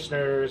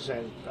listeners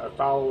and our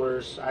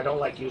followers. I don't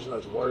like using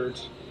those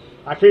words.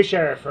 I appreciate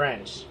our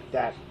friends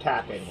that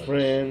tap in with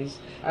Friends.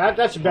 us.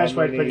 That's the best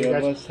way to put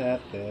it. What's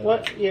happening?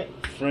 What? Yeah.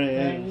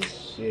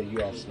 Friends. Yeah,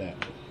 you all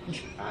snap.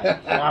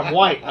 I'm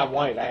white. I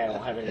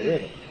don't have any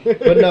rhythm.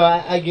 But no,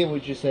 I get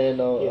what you're saying,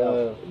 though. You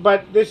know,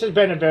 but this has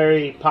been a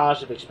very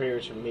positive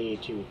experience for me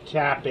to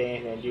tap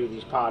in and do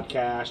these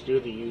podcasts, do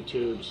the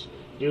YouTubes,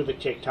 do the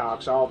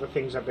TikToks. All the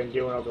things I've been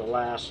doing over the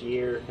last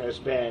year has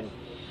been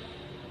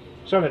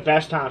some of the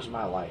best times of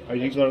my life. Are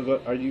you gonna go?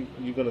 Are you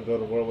gonna go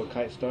to World with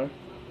Kite Star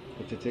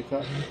with the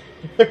TikTok?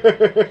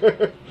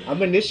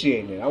 I'm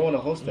initiating it. I want to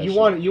host that. You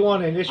want to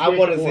initiate? I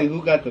want to the war. see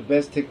who got the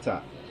best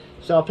TikTok.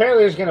 So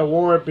apparently, there's going to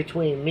war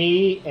between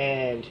me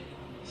and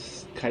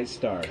Kite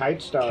Star.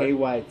 Kytestar.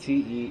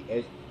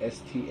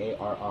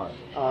 KYTESTARR.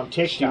 On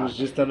TikTok. She was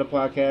just on the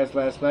podcast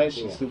last night.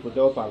 She's Yeah. super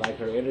dope. I like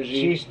her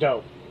energy. She's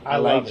dope. I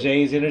love like it.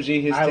 Jay's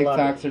energy. His I love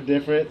TikToks are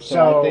different. So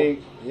So, I think,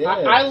 yeah.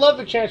 I love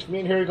the chance for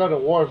me and her to go to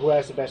war. Who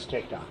has the best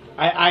TikTok?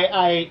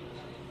 I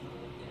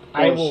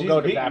Well, will she's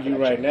go to beating bat for you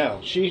that right chance. now.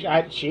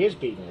 She is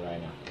beating me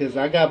right now. Because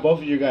I got both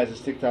of your guys'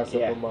 TikToks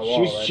Yeah, up on my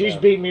wall she's right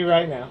now. beating me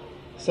right now.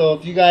 So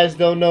if you guys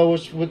don't know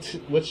which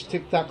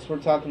TikToks we're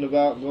talking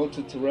about, go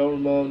to Terrell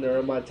Ramon. They're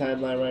on my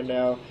timeline right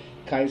now.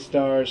 Kite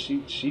Star, she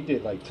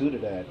did like 2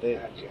 today, I think.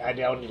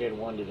 I only did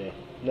 1 today.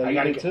 No, I you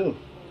gotta did 2.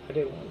 I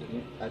did 1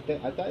 today.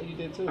 I thought you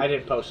did too. I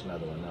didn't post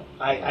another one though.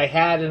 I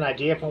had an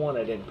idea for one.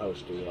 I didn't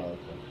post it yet. Oh, okay.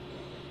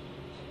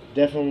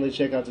 Definitely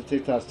check out the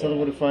TikToks. Tell them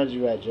where to find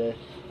you at, Jay.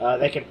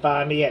 They can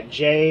find me at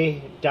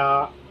j.ribbz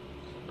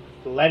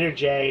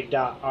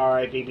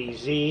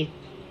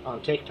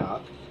on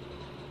TikTok.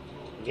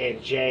 Again,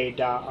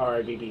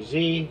 j.ribbz.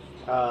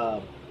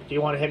 If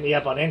you want to hit me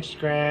up on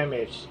Instagram,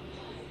 it's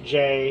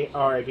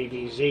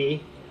jribbz.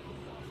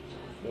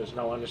 There's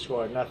no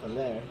underscore, nothing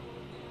there.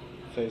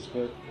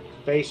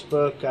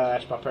 Facebook,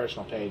 that's my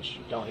personal page.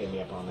 Don't hit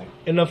me up on there.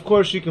 And of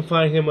course, you can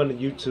find him on the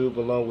YouTube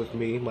along with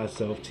me,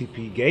 myself,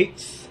 TP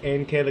Gates,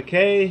 and Kayla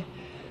K.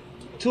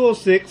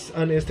 206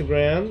 on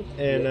Instagram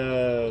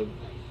and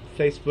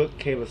Facebook,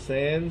 Kayla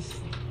Sands,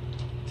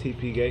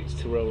 TP Gates,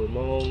 Terrell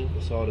Ramon.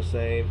 It's all the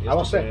same. I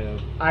will say,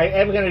 Instagram. I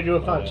am going to do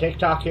a fun Yeah.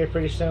 TikTok here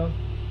pretty soon.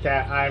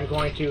 That I'm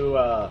going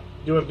to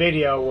do a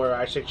video where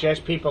I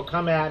suggest people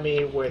come at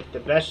me with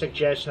the best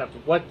suggestion of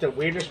what the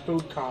weirdest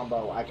food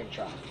combo I can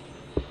try.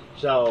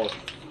 So,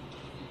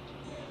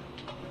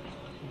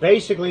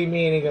 basically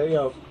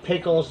meaning,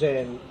 pickles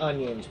and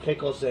onions,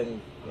 pickles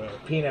and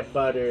peanut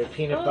butter.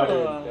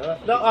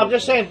 No, I'm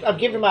just saying, I'm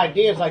giving my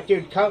ideas. Like,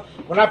 dude,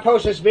 when I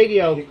post this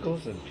video,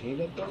 Pickles and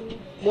peanut butter?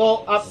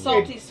 well,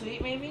 Salty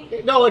sweet, maybe?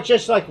 no, it's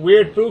just like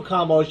weird food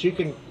combos you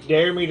can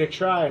dare me to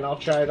try, and I'll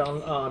try it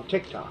on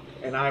TikTok.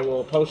 And I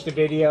will post a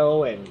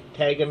video and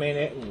tag them in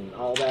it and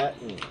all that.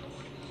 And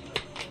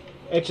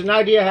it's an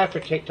idea I have for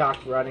TikTok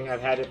running.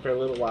 I've had it for a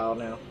little while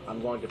now.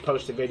 I'm going to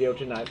post a video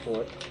tonight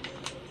for it.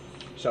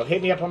 So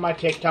hit me up on my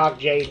TikTok,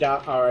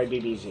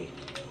 j.ribbz.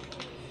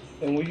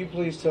 And will you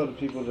please tell the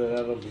people that I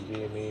don't be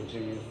being mean to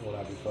you when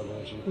I be fucking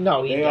with you?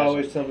 No, he They doesn't.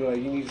 always tell me, like,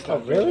 you need to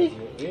stop. Oh, really?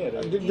 Yeah.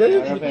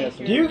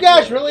 Do you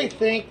guys really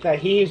think that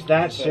he's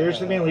that serious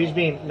with me when he's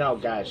being... No,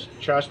 guys.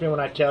 Trust me when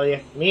I tell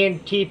you. Me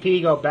and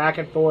TP go back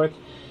and forth.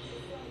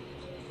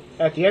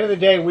 At the end of the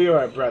day, we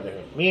are a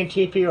brotherhood. Me and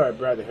TP are a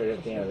brotherhood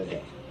at the end of the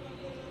day.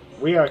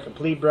 We are a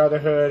complete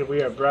brotherhood.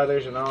 We are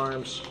brothers in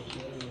arms.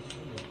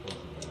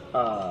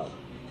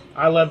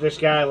 I love this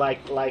guy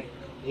like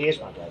he is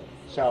my brother.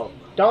 So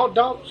don't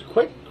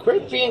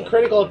quit being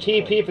critical of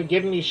TP for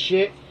giving me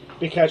shit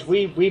because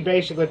we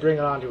basically bring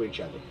it on to each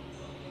other.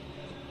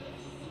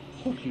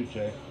 Fuck you,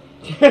 Jay.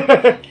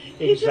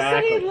 He just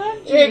said he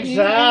loved you.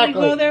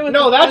 Exactly. You go there with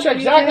No, the that's fuck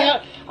exactly you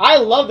how. I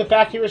love the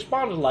fact he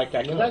responded like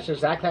that because that's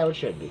exactly how it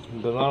should be.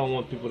 Because I don't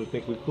want people to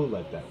think we're cool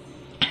like that.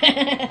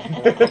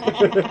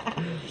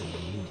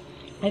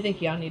 I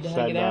think y'all need to hug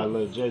Sad it now, I out.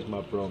 love Jay's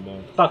my bro,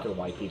 man. Fucking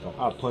white people.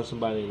 I'll punch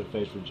somebody in the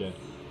face for Jay.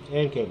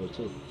 And Kayla,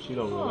 too. She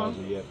don't realize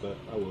it yet, but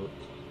I will.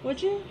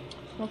 Would you?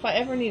 Well, if I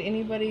ever need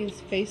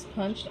anybody's face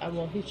punched, I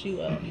will hit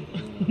you up.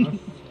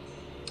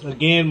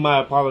 Again, my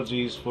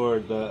apologies for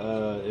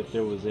the if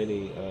there was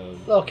any.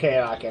 Little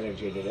chaotic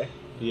energy today.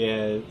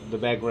 Yeah, the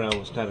background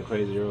was kind of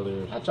crazy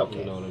earlier. That's okay.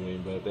 You know what I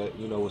mean? But that,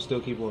 we'll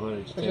still keep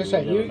 100. As I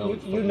said,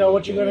 you know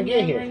what you're gonna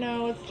get here. Never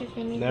know what you're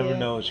gonna Never get.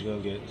 know what you're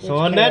gonna get. It's So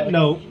on that chaotic.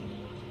 note,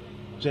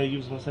 Jay, you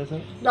was gonna say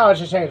something? No, I was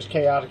just saying it's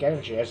chaotic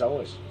energy as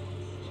always.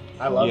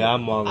 I love Yeah, it.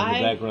 I'm all in the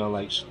I- background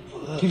like.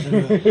 God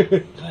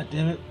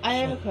damn it! I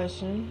have a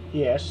question.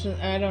 Yes.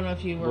 I don't know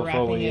if you were Before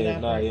wrapping we it end,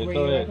 up. nah, or yeah, were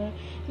go you ahead. wrapping it?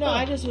 No,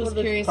 I just was Well,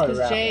 that's curious probably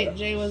because wrapping it up.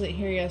 Jay wasn't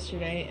here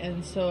yesterday,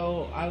 and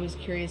so I was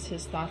curious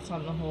his thoughts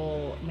on the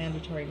whole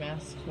mandatory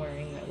mask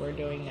wearing that we're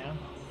doing now.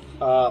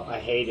 I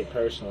hate it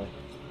personally.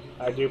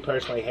 I do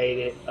personally hate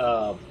it.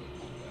 I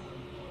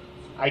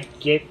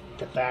get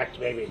the fact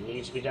maybe it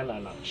needs to be done.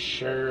 I'm not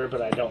sure,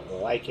 but I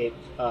don't like it.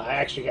 I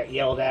actually got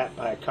yelled at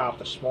by a cop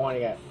this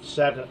morning at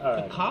 7.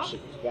 A cop?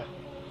 Yeah.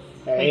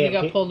 Like you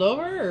got pulled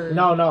over? Or?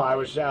 No, I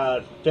was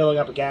filling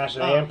up a gas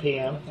at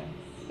AM/PM, Okay.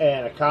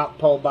 and a cop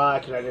pulled by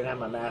because I didn't have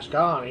my mask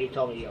on. And he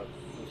told me,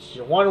 it's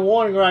your one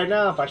warning right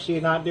now. If I see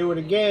you not do it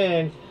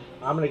again,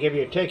 I'm going to give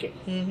you a ticket.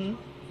 Mm-hmm.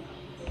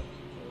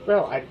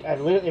 Well, I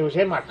literally, it was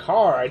in my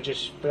car. I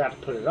just forgot to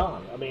put it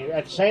on. I mean,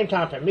 at the same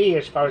time, for me,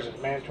 as far as the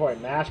mandatory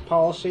mask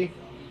policy,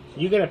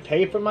 you going to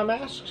pay for my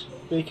masks?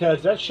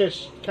 Because that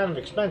shit's kind of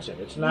expensive.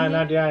 It's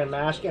 $9.99 a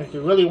mask, and if you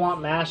really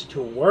want masks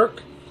to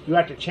work, you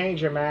have to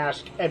change your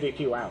mask every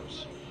few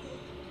hours.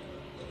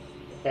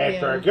 And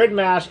for a good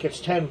mask,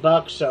 it's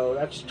 $10, so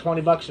that's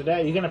 $20 a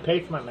day. You're going to pay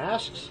for my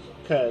masks?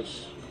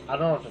 Because I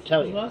don't know what to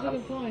tell you. That's a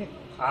good point.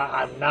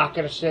 I'm not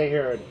going to stay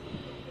here and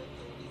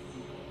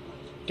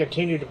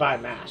continue to buy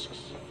masks.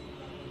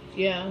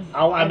 Yeah.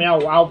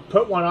 I'll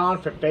put one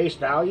on for face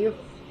value,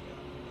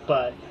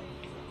 but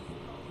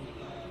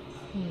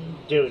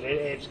dude,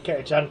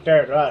 it's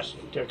unfair to us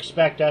to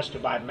expect us to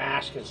buy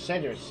masks as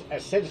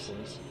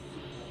citizens.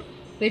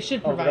 They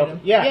should Over provide and over.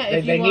 them. Yeah,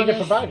 if they you need want to us-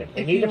 provide them.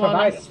 They if need you to want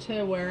provide us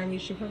to wear them, you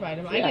should provide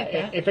them. I Yeah, get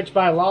that. if it's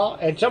by law,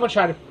 and someone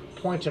tried to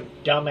point some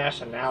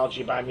dumbass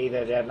analogy by me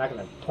that I'm not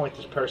going to point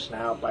this person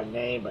out by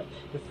name, but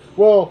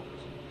well,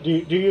 do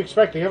you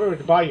expect the government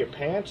to buy your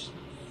pants?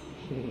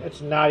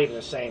 It's not even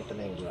the same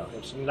thing, bro.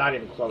 It's not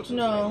even close to the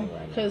same No, thing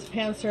right now. because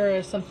pants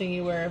are something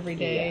you wear every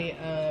day.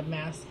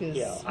 Mask is.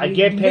 Yeah, I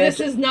get pants.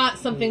 This is not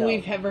something No.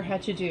 we've ever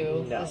had to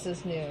do. No. This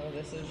is new.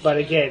 This is. But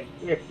again,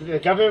 if the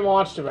government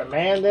wants to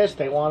demand this,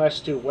 they want us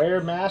to wear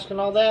masks and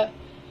all that.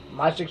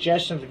 My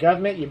suggestion to the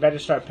government: you better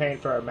start paying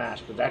for our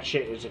masks because that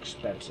shit is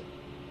expensive.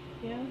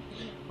 Yeah.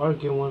 Or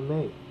get one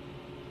made.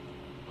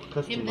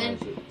 Even then,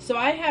 Customize it. So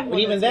I have one.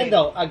 Even that's then, made.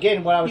 though,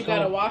 again, what I was You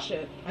gotta going, wash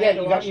it. I yeah, had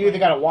to wash you either mine.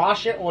 got to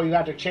wash it or you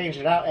got to change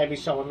it out every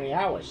so many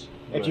hours.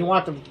 If you Right.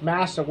 want the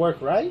mask to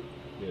work right,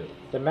 Yeah.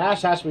 the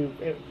mask has to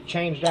be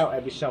changed out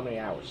every so many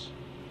hours.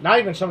 Not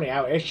even so many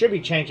hours. It should be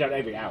changed out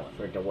every hour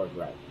for it to work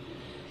right.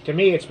 To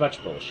me, it's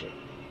much bullshit.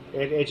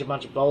 It's a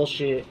bunch of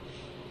bullshit.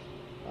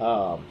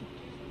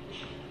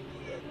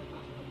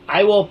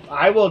 I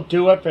will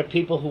do it for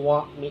people who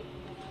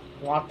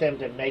want them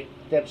to make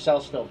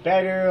themselves feel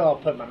better. I'll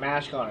put my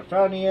mask on in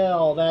front of you,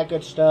 all that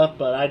good stuff.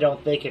 But I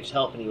don't think it's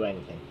helping you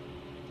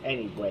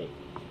anyway.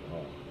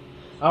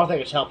 I don't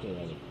think it's helping you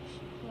any.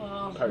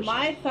 Well, person.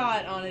 my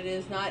thought on it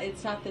is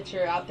it's not that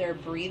you're out there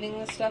breathing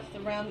the stuff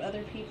around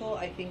other people.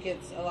 I think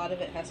it's a lot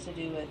of it has to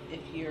do with if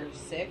you're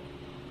sick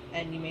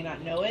and you may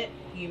not know it,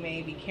 you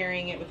may be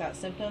carrying it without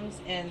symptoms,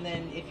 and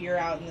then if you're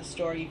out in the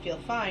store, you feel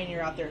fine,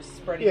 you're out there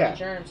spreading the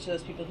germs to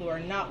those people who are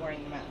not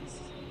wearing the masks.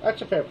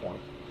 That's a fair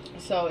point.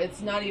 So it's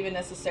not even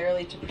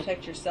necessarily to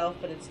protect yourself,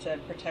 but it's to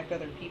protect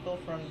other people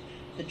from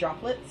the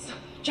droplets.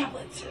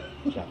 Droplets. So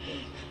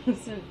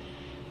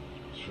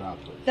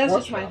that's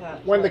just my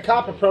thought. When the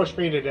cop approached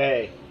me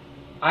today,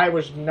 I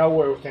was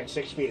nowhere within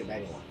 6 feet of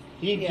anyone.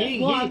 He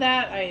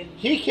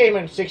came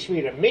in 6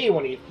 feet of me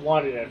when he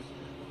wanted to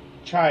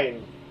try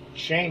and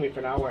shame me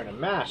for not wearing a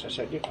mask. I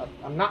said, dude,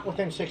 I'm not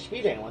within 6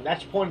 feet of anyone.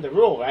 That's the point of the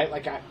rule, right?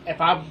 Like,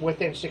 if I'm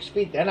within 6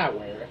 feet, then I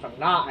wear it. If I'm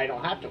not, I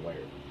don't have to wear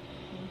it.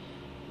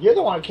 You're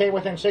the one who came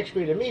within 6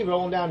 feet of me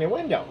rolling down your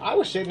window. I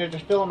was sitting there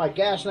just filling my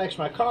gas next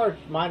to my car,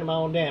 minding my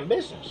own damn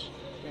business.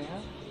 Yeah.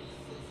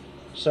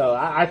 So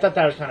I thought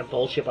that was kind of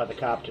bullshit by the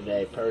cop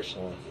today,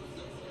 personally.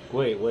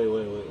 Wait.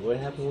 What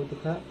happened with the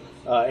cop?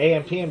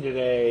 AM/PM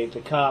today,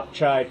 the cop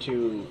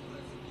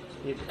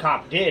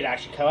did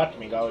actually come up to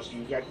me and goes,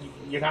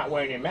 you're not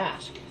wearing your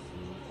mask.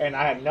 And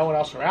I had no one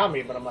else around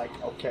me, but I'm like,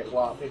 okay,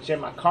 well, it's in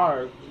my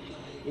car.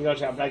 He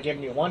goes, I'm not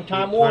giving you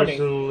one-time warning. He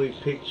personally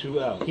picked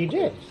you out. He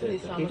did. He said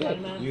that. He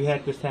did. You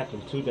had this happen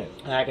today.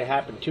 I had it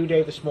happen 2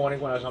 days this morning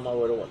when I was on my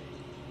way to work.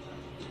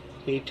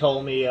 He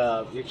told me,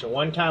 it's a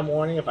one-time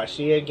warning. If I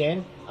see you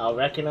again, I'll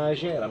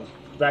recognize you, and I'm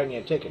writing you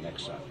a ticket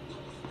next time.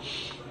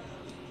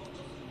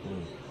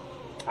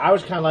 I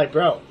was kind of like,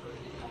 bro,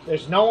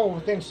 there's no one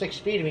within 6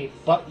 feet of me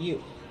but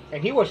you.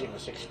 And he wasn't even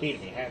 6 feet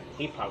of me.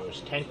 He probably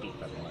was 10 feet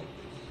from me. Like,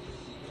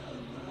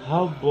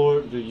 how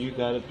bored do you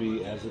gotta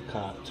be as a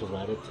cop to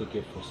write a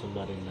ticket for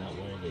somebody not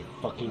wearing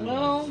a fucking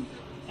Well, mask?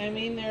 I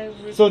mean, they're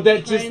So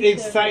that just trying to-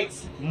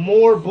 excites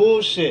more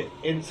bullshit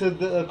into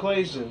the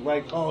equation.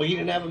 Like, oh, he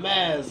didn't have a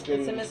mask.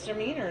 It's a And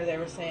misdemeanor. They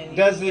were saying.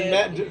 doesn't You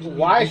matter. get-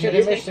 Why should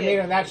it Take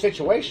misdemeanor it. in that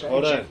situation?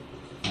 Hold on. I Do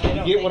don't you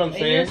get think- what I'm In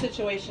your saying?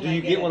 situation, Do I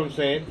you get get it. what I'm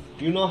saying?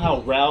 You know how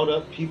riled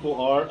up people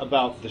are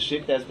about the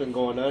shit that's been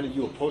going on, and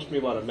you approach me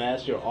about a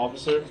mask, you're an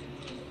officer.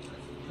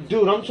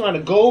 Dude, I'm trying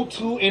to go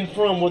to and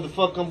from where the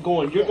fuck I'm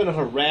going. You're gonna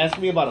harass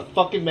me about a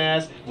fucking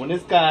mask when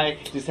this guy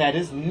just had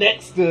his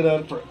neck stood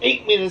up for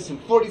 8 minutes and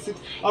 46.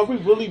 Are we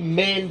really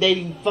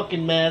mandating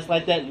fucking masks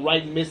like that and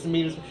writing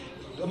misdemeanors?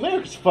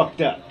 America's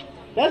fucked up.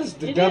 That is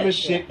the It dumbest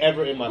is, shit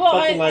ever in my Well,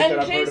 fucking life that in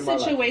I've heard Jay's in my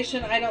life.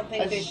 situation, I don't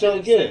think I they just should don't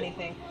have get said it.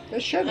 anything. They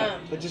shouldn't.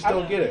 I just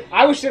don't get it.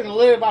 I was sitting to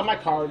live by my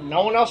car,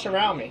 no one else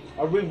around me.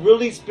 Are we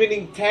really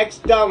spending tax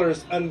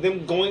dollars on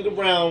them going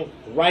around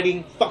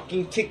writing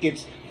fucking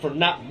tickets for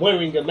not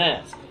wearing a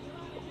mask?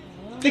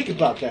 Think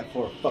about that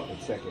for a fucking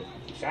second.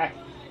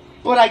 Exactly.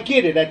 But I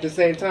get it at the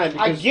same time.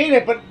 I Because get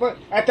it, but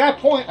at that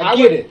point, I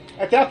get it.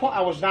 At that point,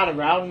 I was not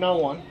around no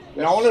one.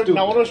 That's No one stupid,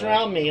 was man.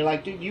 around me.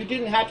 Like, dude, you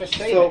didn't have to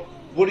say So, that.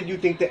 what do you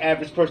think the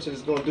average person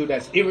is going to do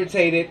that's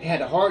irritated,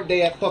 had a hard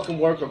day at fucking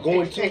work, or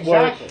going to Exactly.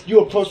 work? You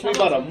approach me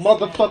about a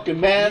motherfucking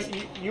mask?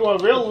 You were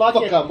real lucky.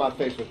 Fuck out my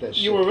face with that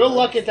shit. You were real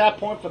lucky at that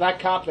point for that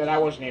cop that I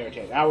wasn't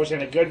irritated. I was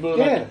in a good mood.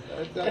 Yeah.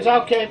 It's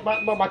okay.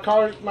 My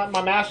car,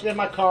 my mask is in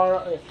my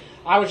car.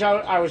 I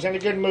was in a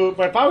good mood.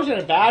 But if I was in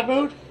a bad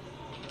mood,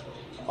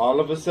 All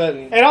of a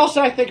sudden, and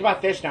also I think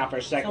about this now for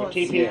a second. So with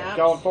it TP snaps?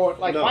 going forward,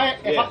 like No, if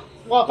yeah. I had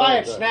Go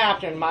ahead.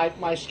 snapped and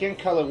my skin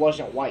color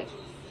wasn't white,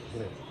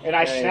 and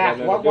I That ain't snapped,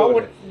 got what nothing to do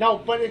would with no?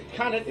 But it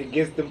kind of it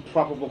gives them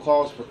probable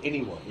cause for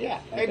anyone. yeah,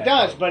 At it that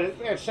does. point.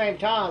 But at the same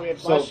time,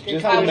 if So my skin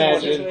just color How would the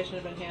imagine- wasn't, situation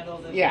have been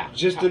handled? yeah,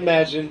 Just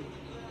imagine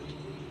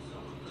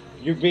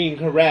you're being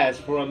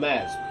harassed for a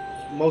mask.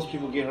 Most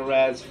people get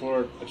harassed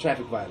for a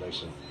traffic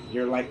violation.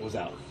 Your light was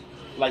out.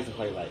 License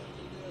plate light.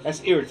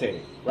 That's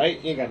irritating,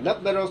 right? You ain't got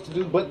nothing better else to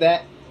do but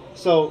that.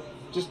 So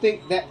just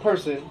think that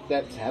person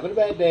that's having a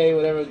bad day,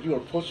 whatever, you are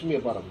approaching me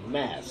about a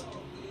mask.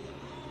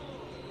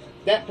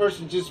 That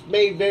person just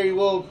may very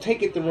well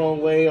take it the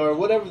wrong way or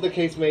whatever the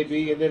case may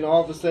be, and then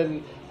all of a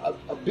sudden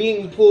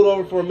being pulled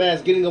over for a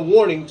mask, getting a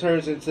warning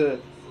turns into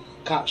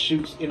cop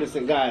shoots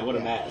innocent guy with a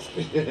mask.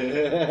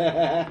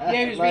 Yeah,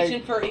 he was Like,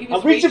 reaching for. He I'm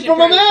was reaching for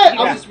my mask. He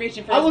I was was- just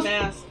reaching for I his was-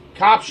 mask.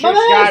 cop My shoots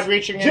guy mask!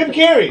 reaching Jim in.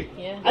 Carrey.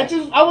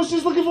 Yeah. I was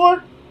just looking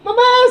for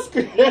my mask.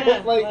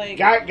 Yeah, like,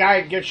 like-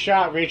 Guy gets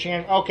shot reaching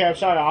in. Okay, I'm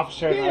sorry,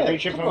 officer. Yeah, I'm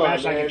reaching for come a on,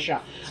 mask. I man. get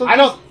shot. so I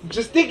don't.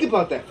 just think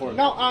about that for a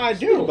No, minute. I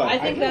Think do. about I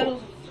it. think do.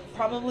 that'll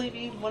probably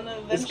be one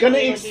of. It's gonna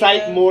eventually would be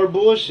excite the- more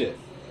bullshit.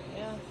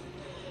 Yeah.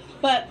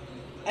 But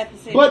at the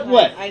same But time,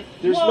 what? I,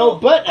 There's well, no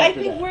but I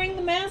after think that. wearing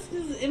the mask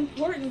is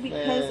important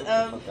because Man, get the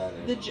of fuck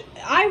outta here.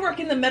 I work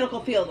in the medical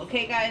field.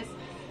 Okay, guys.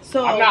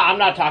 So I'm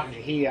not talking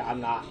to he.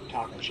 I'm not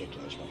talking shit to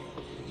this one.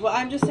 Well,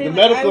 I'm just The saying.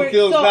 like, I medical work,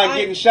 field's so not I-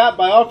 getting shot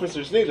by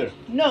officers neither.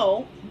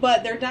 No,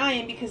 but they're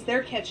dying because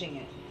they're catching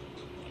it.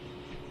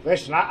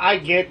 Listen, I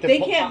get the. They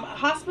can't.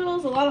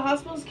 Hospitals. A lot of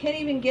hospitals can't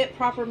even get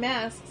proper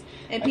masks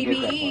and I get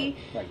that PPE.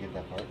 part. I get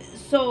that part.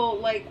 So,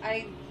 like,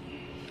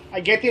 I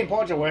get the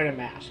importance of wearing a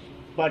mask,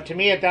 but to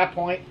me, at that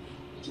point,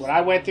 what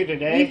I went through we've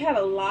today, had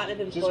a lot of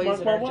Just employees mark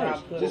in my our words.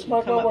 job who Just have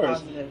mark come my up words.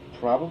 positive.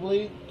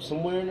 Probably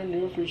somewhere in the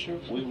near future,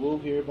 we will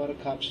hear about a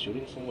cop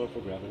shooting someone for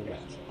grabbing a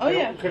mask. Oh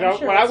yeah, Because I'm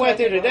sure what I that's went why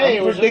through people- today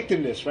I'm was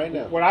predicting this right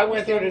now. what I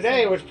went through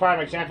today was prime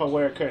example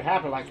where it could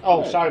happen. Like,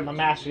 oh, Right. sorry, my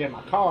mask is in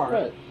my car.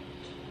 Right.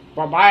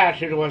 But my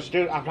attitude was,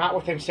 dude, I'm not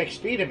within 6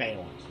 feet of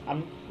anyone.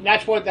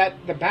 That's what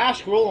the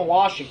mask rule in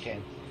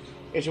Washington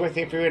is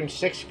within if you're in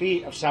 6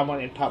 feet of someone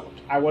in public.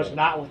 I was Right.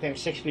 not within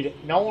 6 feet.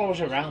 No one was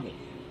around me.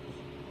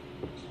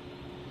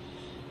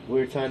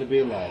 Weird time to be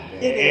alive, man.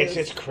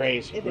 It's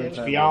crazy. It It's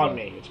is. beyond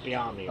me. It's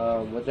beyond me.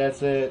 With that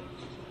said,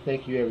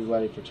 thank you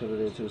everybody for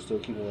tuning in to the Still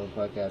Keeping It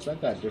On podcast. I've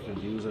got different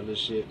views on this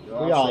shit.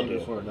 I'll all save do.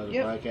 it for another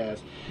Yep. podcast.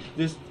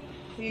 Just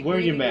We wear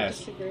agree, your we mask.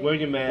 disagree. Wear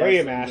your mask. Wear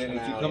your mask And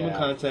if you now, come in yeah.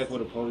 contact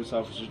with a police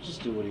officer,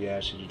 just do what he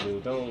asks you to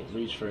do. Don't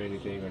reach for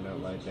anything or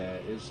nothing like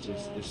that. It's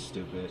just it's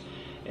stupid.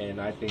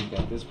 And I think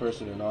that this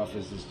person in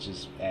office is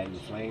just adding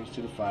flames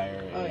to the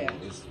fire. And Oh, yeah.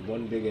 it's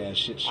one big ass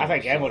shit show. I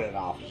think So, everyone in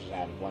office is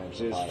having blames.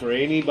 just for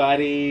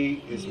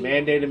anybody, it's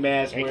mandated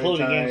mask wearing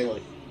including time. Inslee.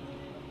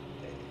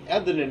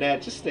 Other than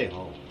that, just stay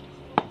home.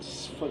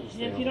 Just fucking stay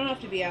Yeah, if home. you don't have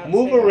to be out,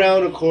 Move stay out.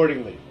 around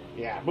accordingly.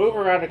 Yeah, move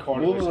around the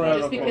corner. Move around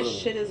Just because accordingly.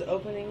 shit is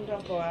opening,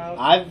 don't go out.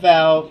 I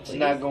vowed to Please.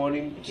 not go any,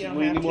 If you to don't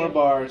any have more to.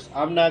 bars.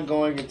 I'm not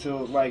going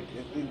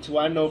until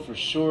I know for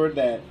sure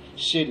that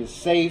shit is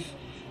safe.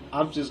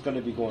 I'm just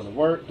gonna be going to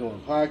work,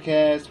 doing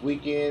podcasts,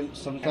 weekends,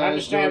 sometimes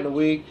understand- during the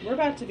week, We're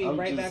about to be I'm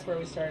right just back where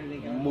we started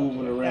again.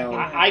 moving around.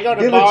 I go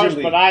to bars,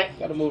 but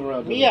gotta move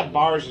around. me at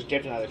bars is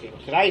different than other people.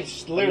 Because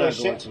I literally going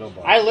sit. to no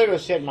bars. I literally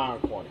sit in my own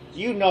corner.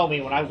 You know me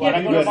when I Yeah, go to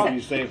You gotta bar.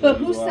 be safe But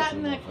when who you go out sat to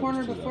in the that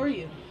corner motherfuckers, too, before though.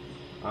 you?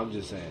 I'm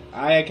just saying.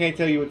 I can't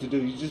tell you what to do.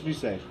 You just be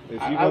safe. If you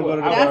I don't go to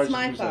the bar, That's just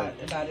my be thought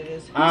safe. about it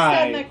is who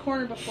sat in that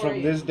corner before From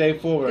you? this day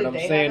forward, Did I'm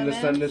they saying have a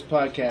this on this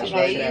podcast Did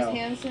right they use now.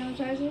 hand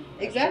sanitizer?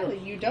 Exactly.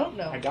 You don't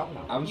know. I don't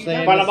know. I'm You saying,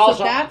 don't But know. I'm also-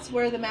 so that's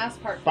where the mask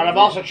part. But comes I'm in.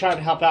 also trying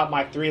to help out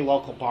my 3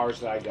 local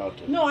bars that I go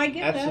to. No, I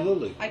get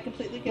Absolutely. that. I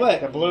completely get But-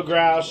 The that. Blue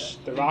Grouse,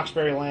 the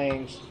Roxbury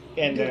Lanes,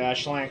 and the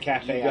Chelan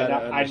Cafe. You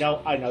gotta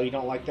I know you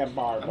don't like that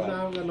bar, I but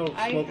don't got no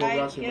I- smoke I on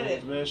Roxy get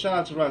Lanes, it. man. Shout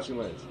out to Roxy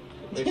Lanes.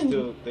 They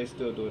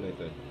still doing their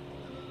thing.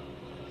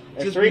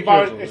 it's Just 3 be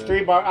bars. careful, It's man.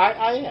 3 bars.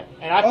 I am,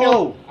 and I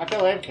feel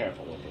I'm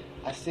careful with it.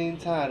 I seen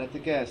Todd at the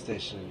gas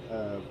station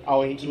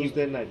Oh,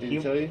 Tuesday night. Did he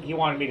tell you? He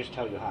wanted me to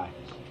tell you hi.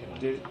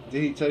 Did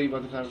he tell you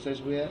about the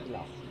conversation we had?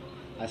 No.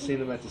 I seen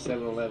him at the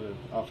 7-Eleven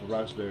off of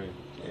Roxbury,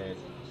 and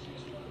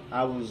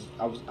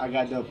I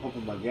got done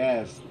pumping my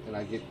gas, and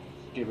I get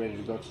ready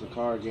to go to the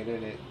car, get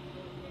in it,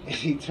 and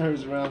he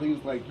turns around. He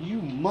was like, "You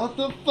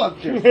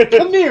motherfucker,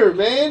 come here,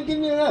 man, give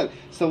me a hug."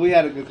 So we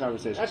had a good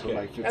conversation That's for good.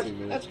 like 15 That's,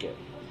 minutes. That's good.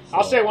 So-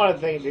 I'll say one other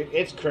thing, dude.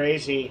 It's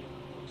crazy.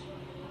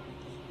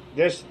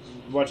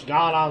 What's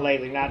gone on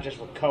lately, not just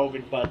with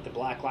COVID, but the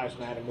Black Lives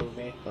Matter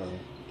movement,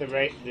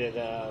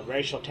 the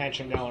racial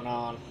tension going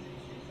on.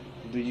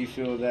 Do you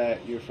feel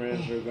that your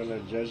friends are gonna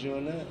judge you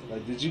on that?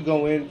 Like, did you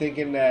go in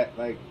thinking that,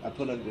 like, I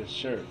put on this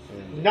shirt?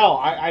 And No,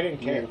 I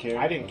didn't You care. didn't care?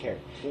 I didn't care.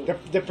 Cool.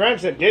 The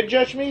friends that did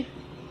judge me,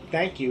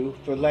 thank you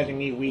for letting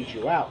me weed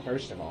you out,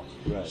 first of all.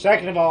 Right.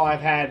 Second of all,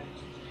 I've had,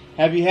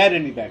 Have you had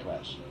any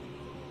backlash?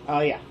 oh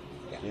yeah.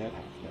 Yeah.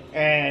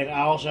 And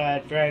I also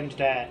had friends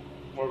that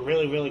were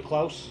really, really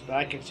close, that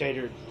I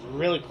considered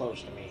really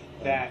close to me,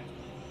 that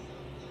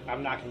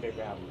I'm not going to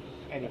be around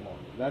anymore.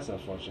 That's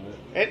unfortunate.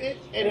 It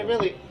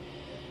really,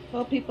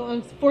 Well,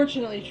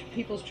 unfortunately,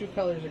 people's true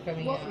colors are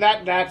coming well,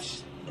 out.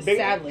 that's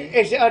Sadly.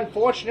 Is it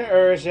unfortunate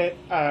or is it?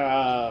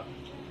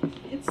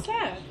 It's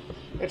sad.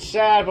 It's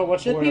sad, but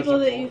what's The the word? people I'm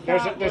that looking you for?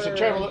 There's thought a, there's were- a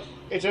term.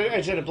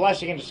 Is it a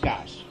blessing in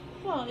disguise?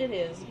 Well, it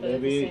is, but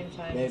Maybe, at the same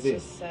time, maybe.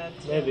 it's just sad.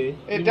 To Maybe.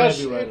 It You does.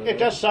 might be right on It that.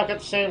 does suck at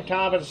the same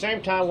time, but at the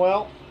same time,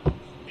 well,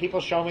 people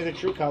show me the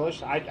true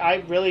colors.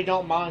 I really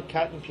don't mind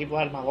cutting people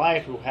out of my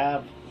life who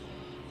have,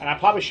 and I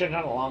probably should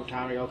have done it a long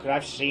time ago because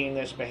I've seen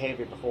this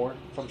behavior before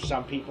from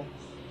some people.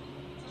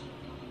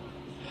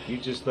 You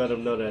just let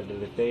them know that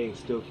if they ain't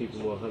still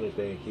keeping 100,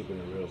 they ain't keeping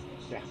it real.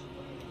 Yeah.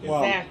 If-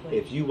 Well, Exactly.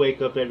 If you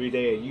wake up every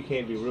day and you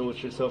can't be real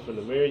with yourself in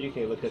the mirror, you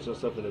can't look at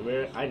yourself in the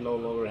mirror, I no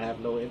longer have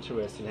no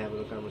interest in having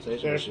a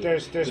conversation There's- with you.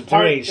 there's 'Cause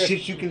part- there ain't there's-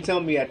 shit you can tell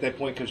me at that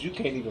point because you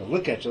can't even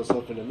look at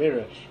yourself in the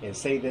mirror and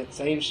say that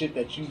same shit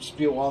that you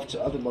spill off to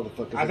other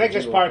motherfuckers. I in think the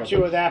there's general part two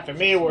public. of that for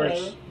me where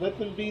it's, Let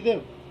them be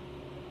them.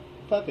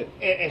 Fuck it.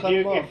 if Cut you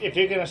 'em off. if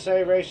you're gonna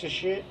say racist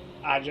shit,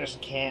 I just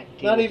can't.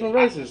 Deal Not with even it.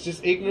 racist,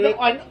 just ignorant.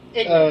 No, I know,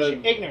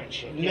 ignorant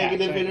shit. Yeah,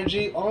 Negative exactly.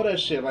 energy, all that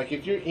shit. Like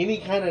if you're any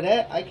kind of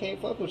that, I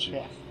can't fuck with you.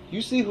 Yeah. You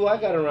see who I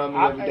got around me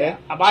I- every day?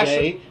 yeah, I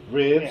Jay,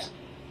 Ribs,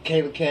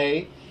 Kayla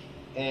K,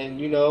 and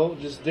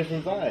just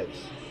different vibes.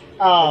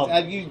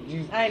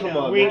 You I come know.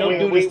 on, We- man. Don't we-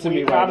 do we- this to we-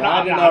 me I'm right now.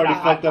 not- I done I'm already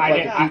not- fucked up I like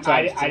a didn't- few I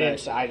times didn't.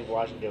 tonight. I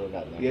wasn't doing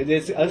nothing. Yeah,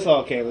 that's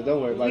all, Kayla.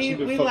 Don't worry about it. She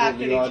been we fucking laughed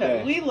with at me each all other.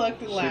 day. We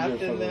looked and She laughed, been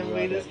fucking and then with we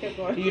me all just day. kept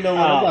going. You know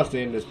what? I'm about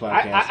to end this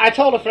podcast. I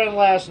told a friend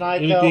last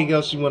night, Anything though.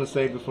 else you want to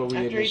say before we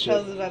end After he this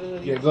tells shit? about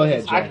it. Yeah, go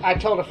ahead, Jay. I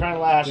told a friend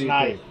last What do you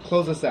night think?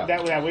 Close us out.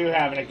 that we were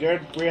having a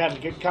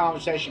good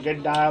conversation,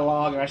 good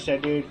dialogue, and I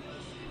said, dude,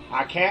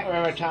 I can't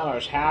remember a time I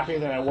was happier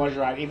than I was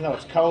right, even though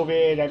it's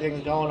COVID,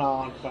 everything's going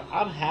on, but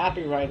I'm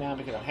happy right now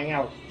because I'm hanging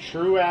out with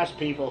true-ass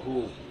people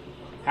who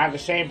have the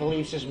same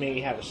beliefs as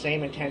me, have the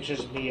same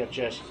intentions as me of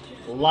just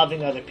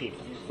loving other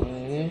people.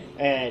 Mm-hmm.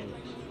 And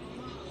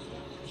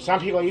some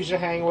people I used to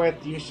hang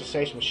with used to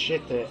say some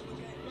shit that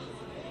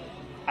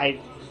I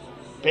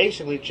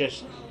basically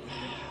just,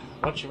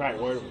 what's the right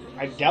word?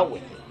 I dealt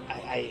with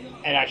it.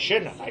 And I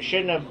shouldn't have. I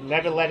shouldn't have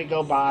never let it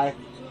go by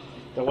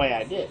the way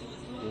I did.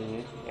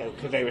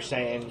 Because they were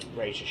saying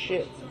racist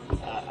shit.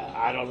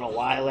 I don't know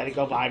why I let it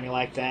go by me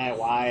like that.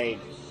 Why?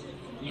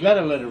 You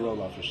gotta let it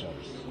roll off your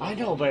shoulders. I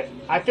know, but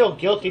I feel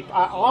guilty.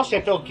 Honestly,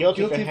 I feel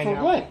guilty Guilty hanging for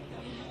out. what?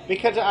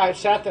 Because I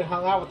sat there and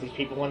hung out with these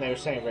people when they were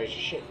saying racist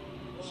shit.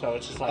 So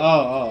it's just like,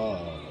 Oh.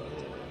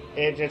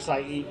 it's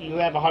like you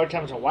have a hard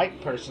time as a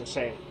white person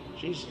saying,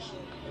 Jesus.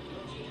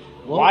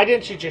 Well, Why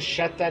didn't you just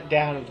shut that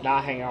down and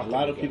not hang out a with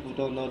lot them of again? people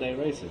don't know they're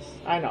racist.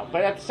 I know,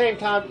 but at the same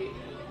time,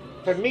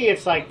 for me,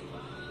 it's like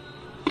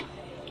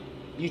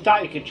you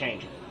thought you could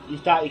change it. You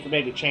thought you could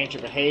maybe change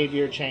your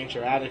behavior, change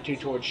your attitude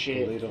towards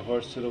shit. Lead a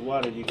horse to the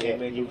water. You can't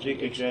make him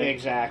drink it, Jay.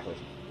 Exactly.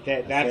 I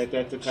said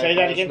that to say Kite that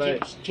last again,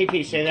 night.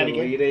 TP. Say You that can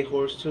again. lead a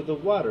horse to the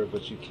water,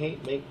 but you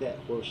can't make that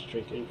horse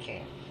drink it. You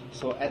can't.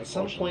 So at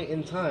some point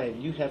in time,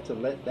 you have to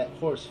let that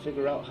horse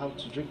figure out how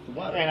to drink the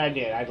water. And I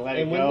did. I let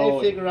it And go. when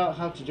they figure out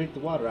how to drink the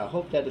water, I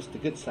hope that it's the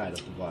good side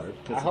of the water.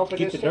 I Because hope if it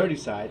you is keep the too. dirty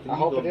side, then I you're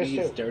hope going it to is be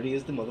as too. dirty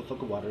as the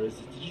motherfucking water is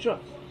that you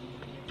drunk.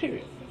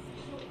 Period.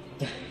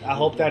 I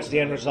hope that's the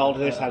end result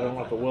of this. I don't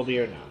know if it will be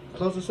or not.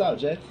 Close us out,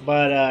 Jay.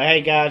 But hey,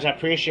 guys, I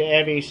appreciate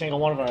every single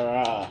one of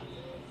our.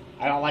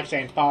 I don't like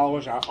saying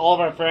followers. All of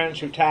our friends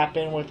who tap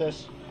in with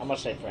us. I'm gonna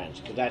say friends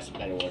because that's a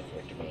better word for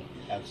it to me.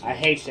 Absolutely. I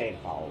hate saying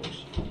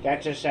followers.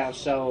 That just sounds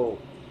so.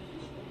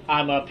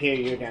 I'm up here,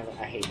 you're down.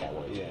 I hate that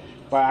word. Yeah.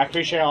 But I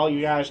appreciate all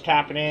you guys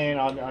tapping in,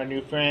 our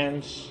new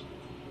friends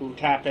who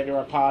tap into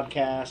our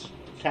podcast,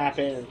 tap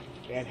in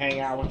and hang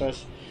out with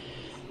us.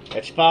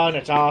 It's fun.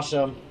 It's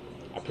awesome.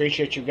 I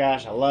appreciate you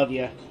guys. I love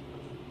you.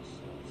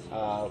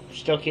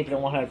 Still keeping it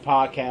 100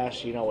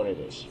 podcast. You know what it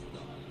is.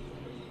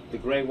 The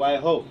Great White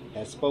Hope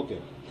has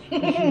spoken.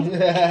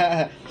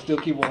 Still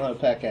keep 100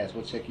 podcast.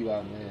 We'll check you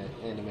out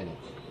in a minute.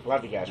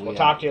 Love you guys. We'll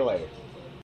talk to you later.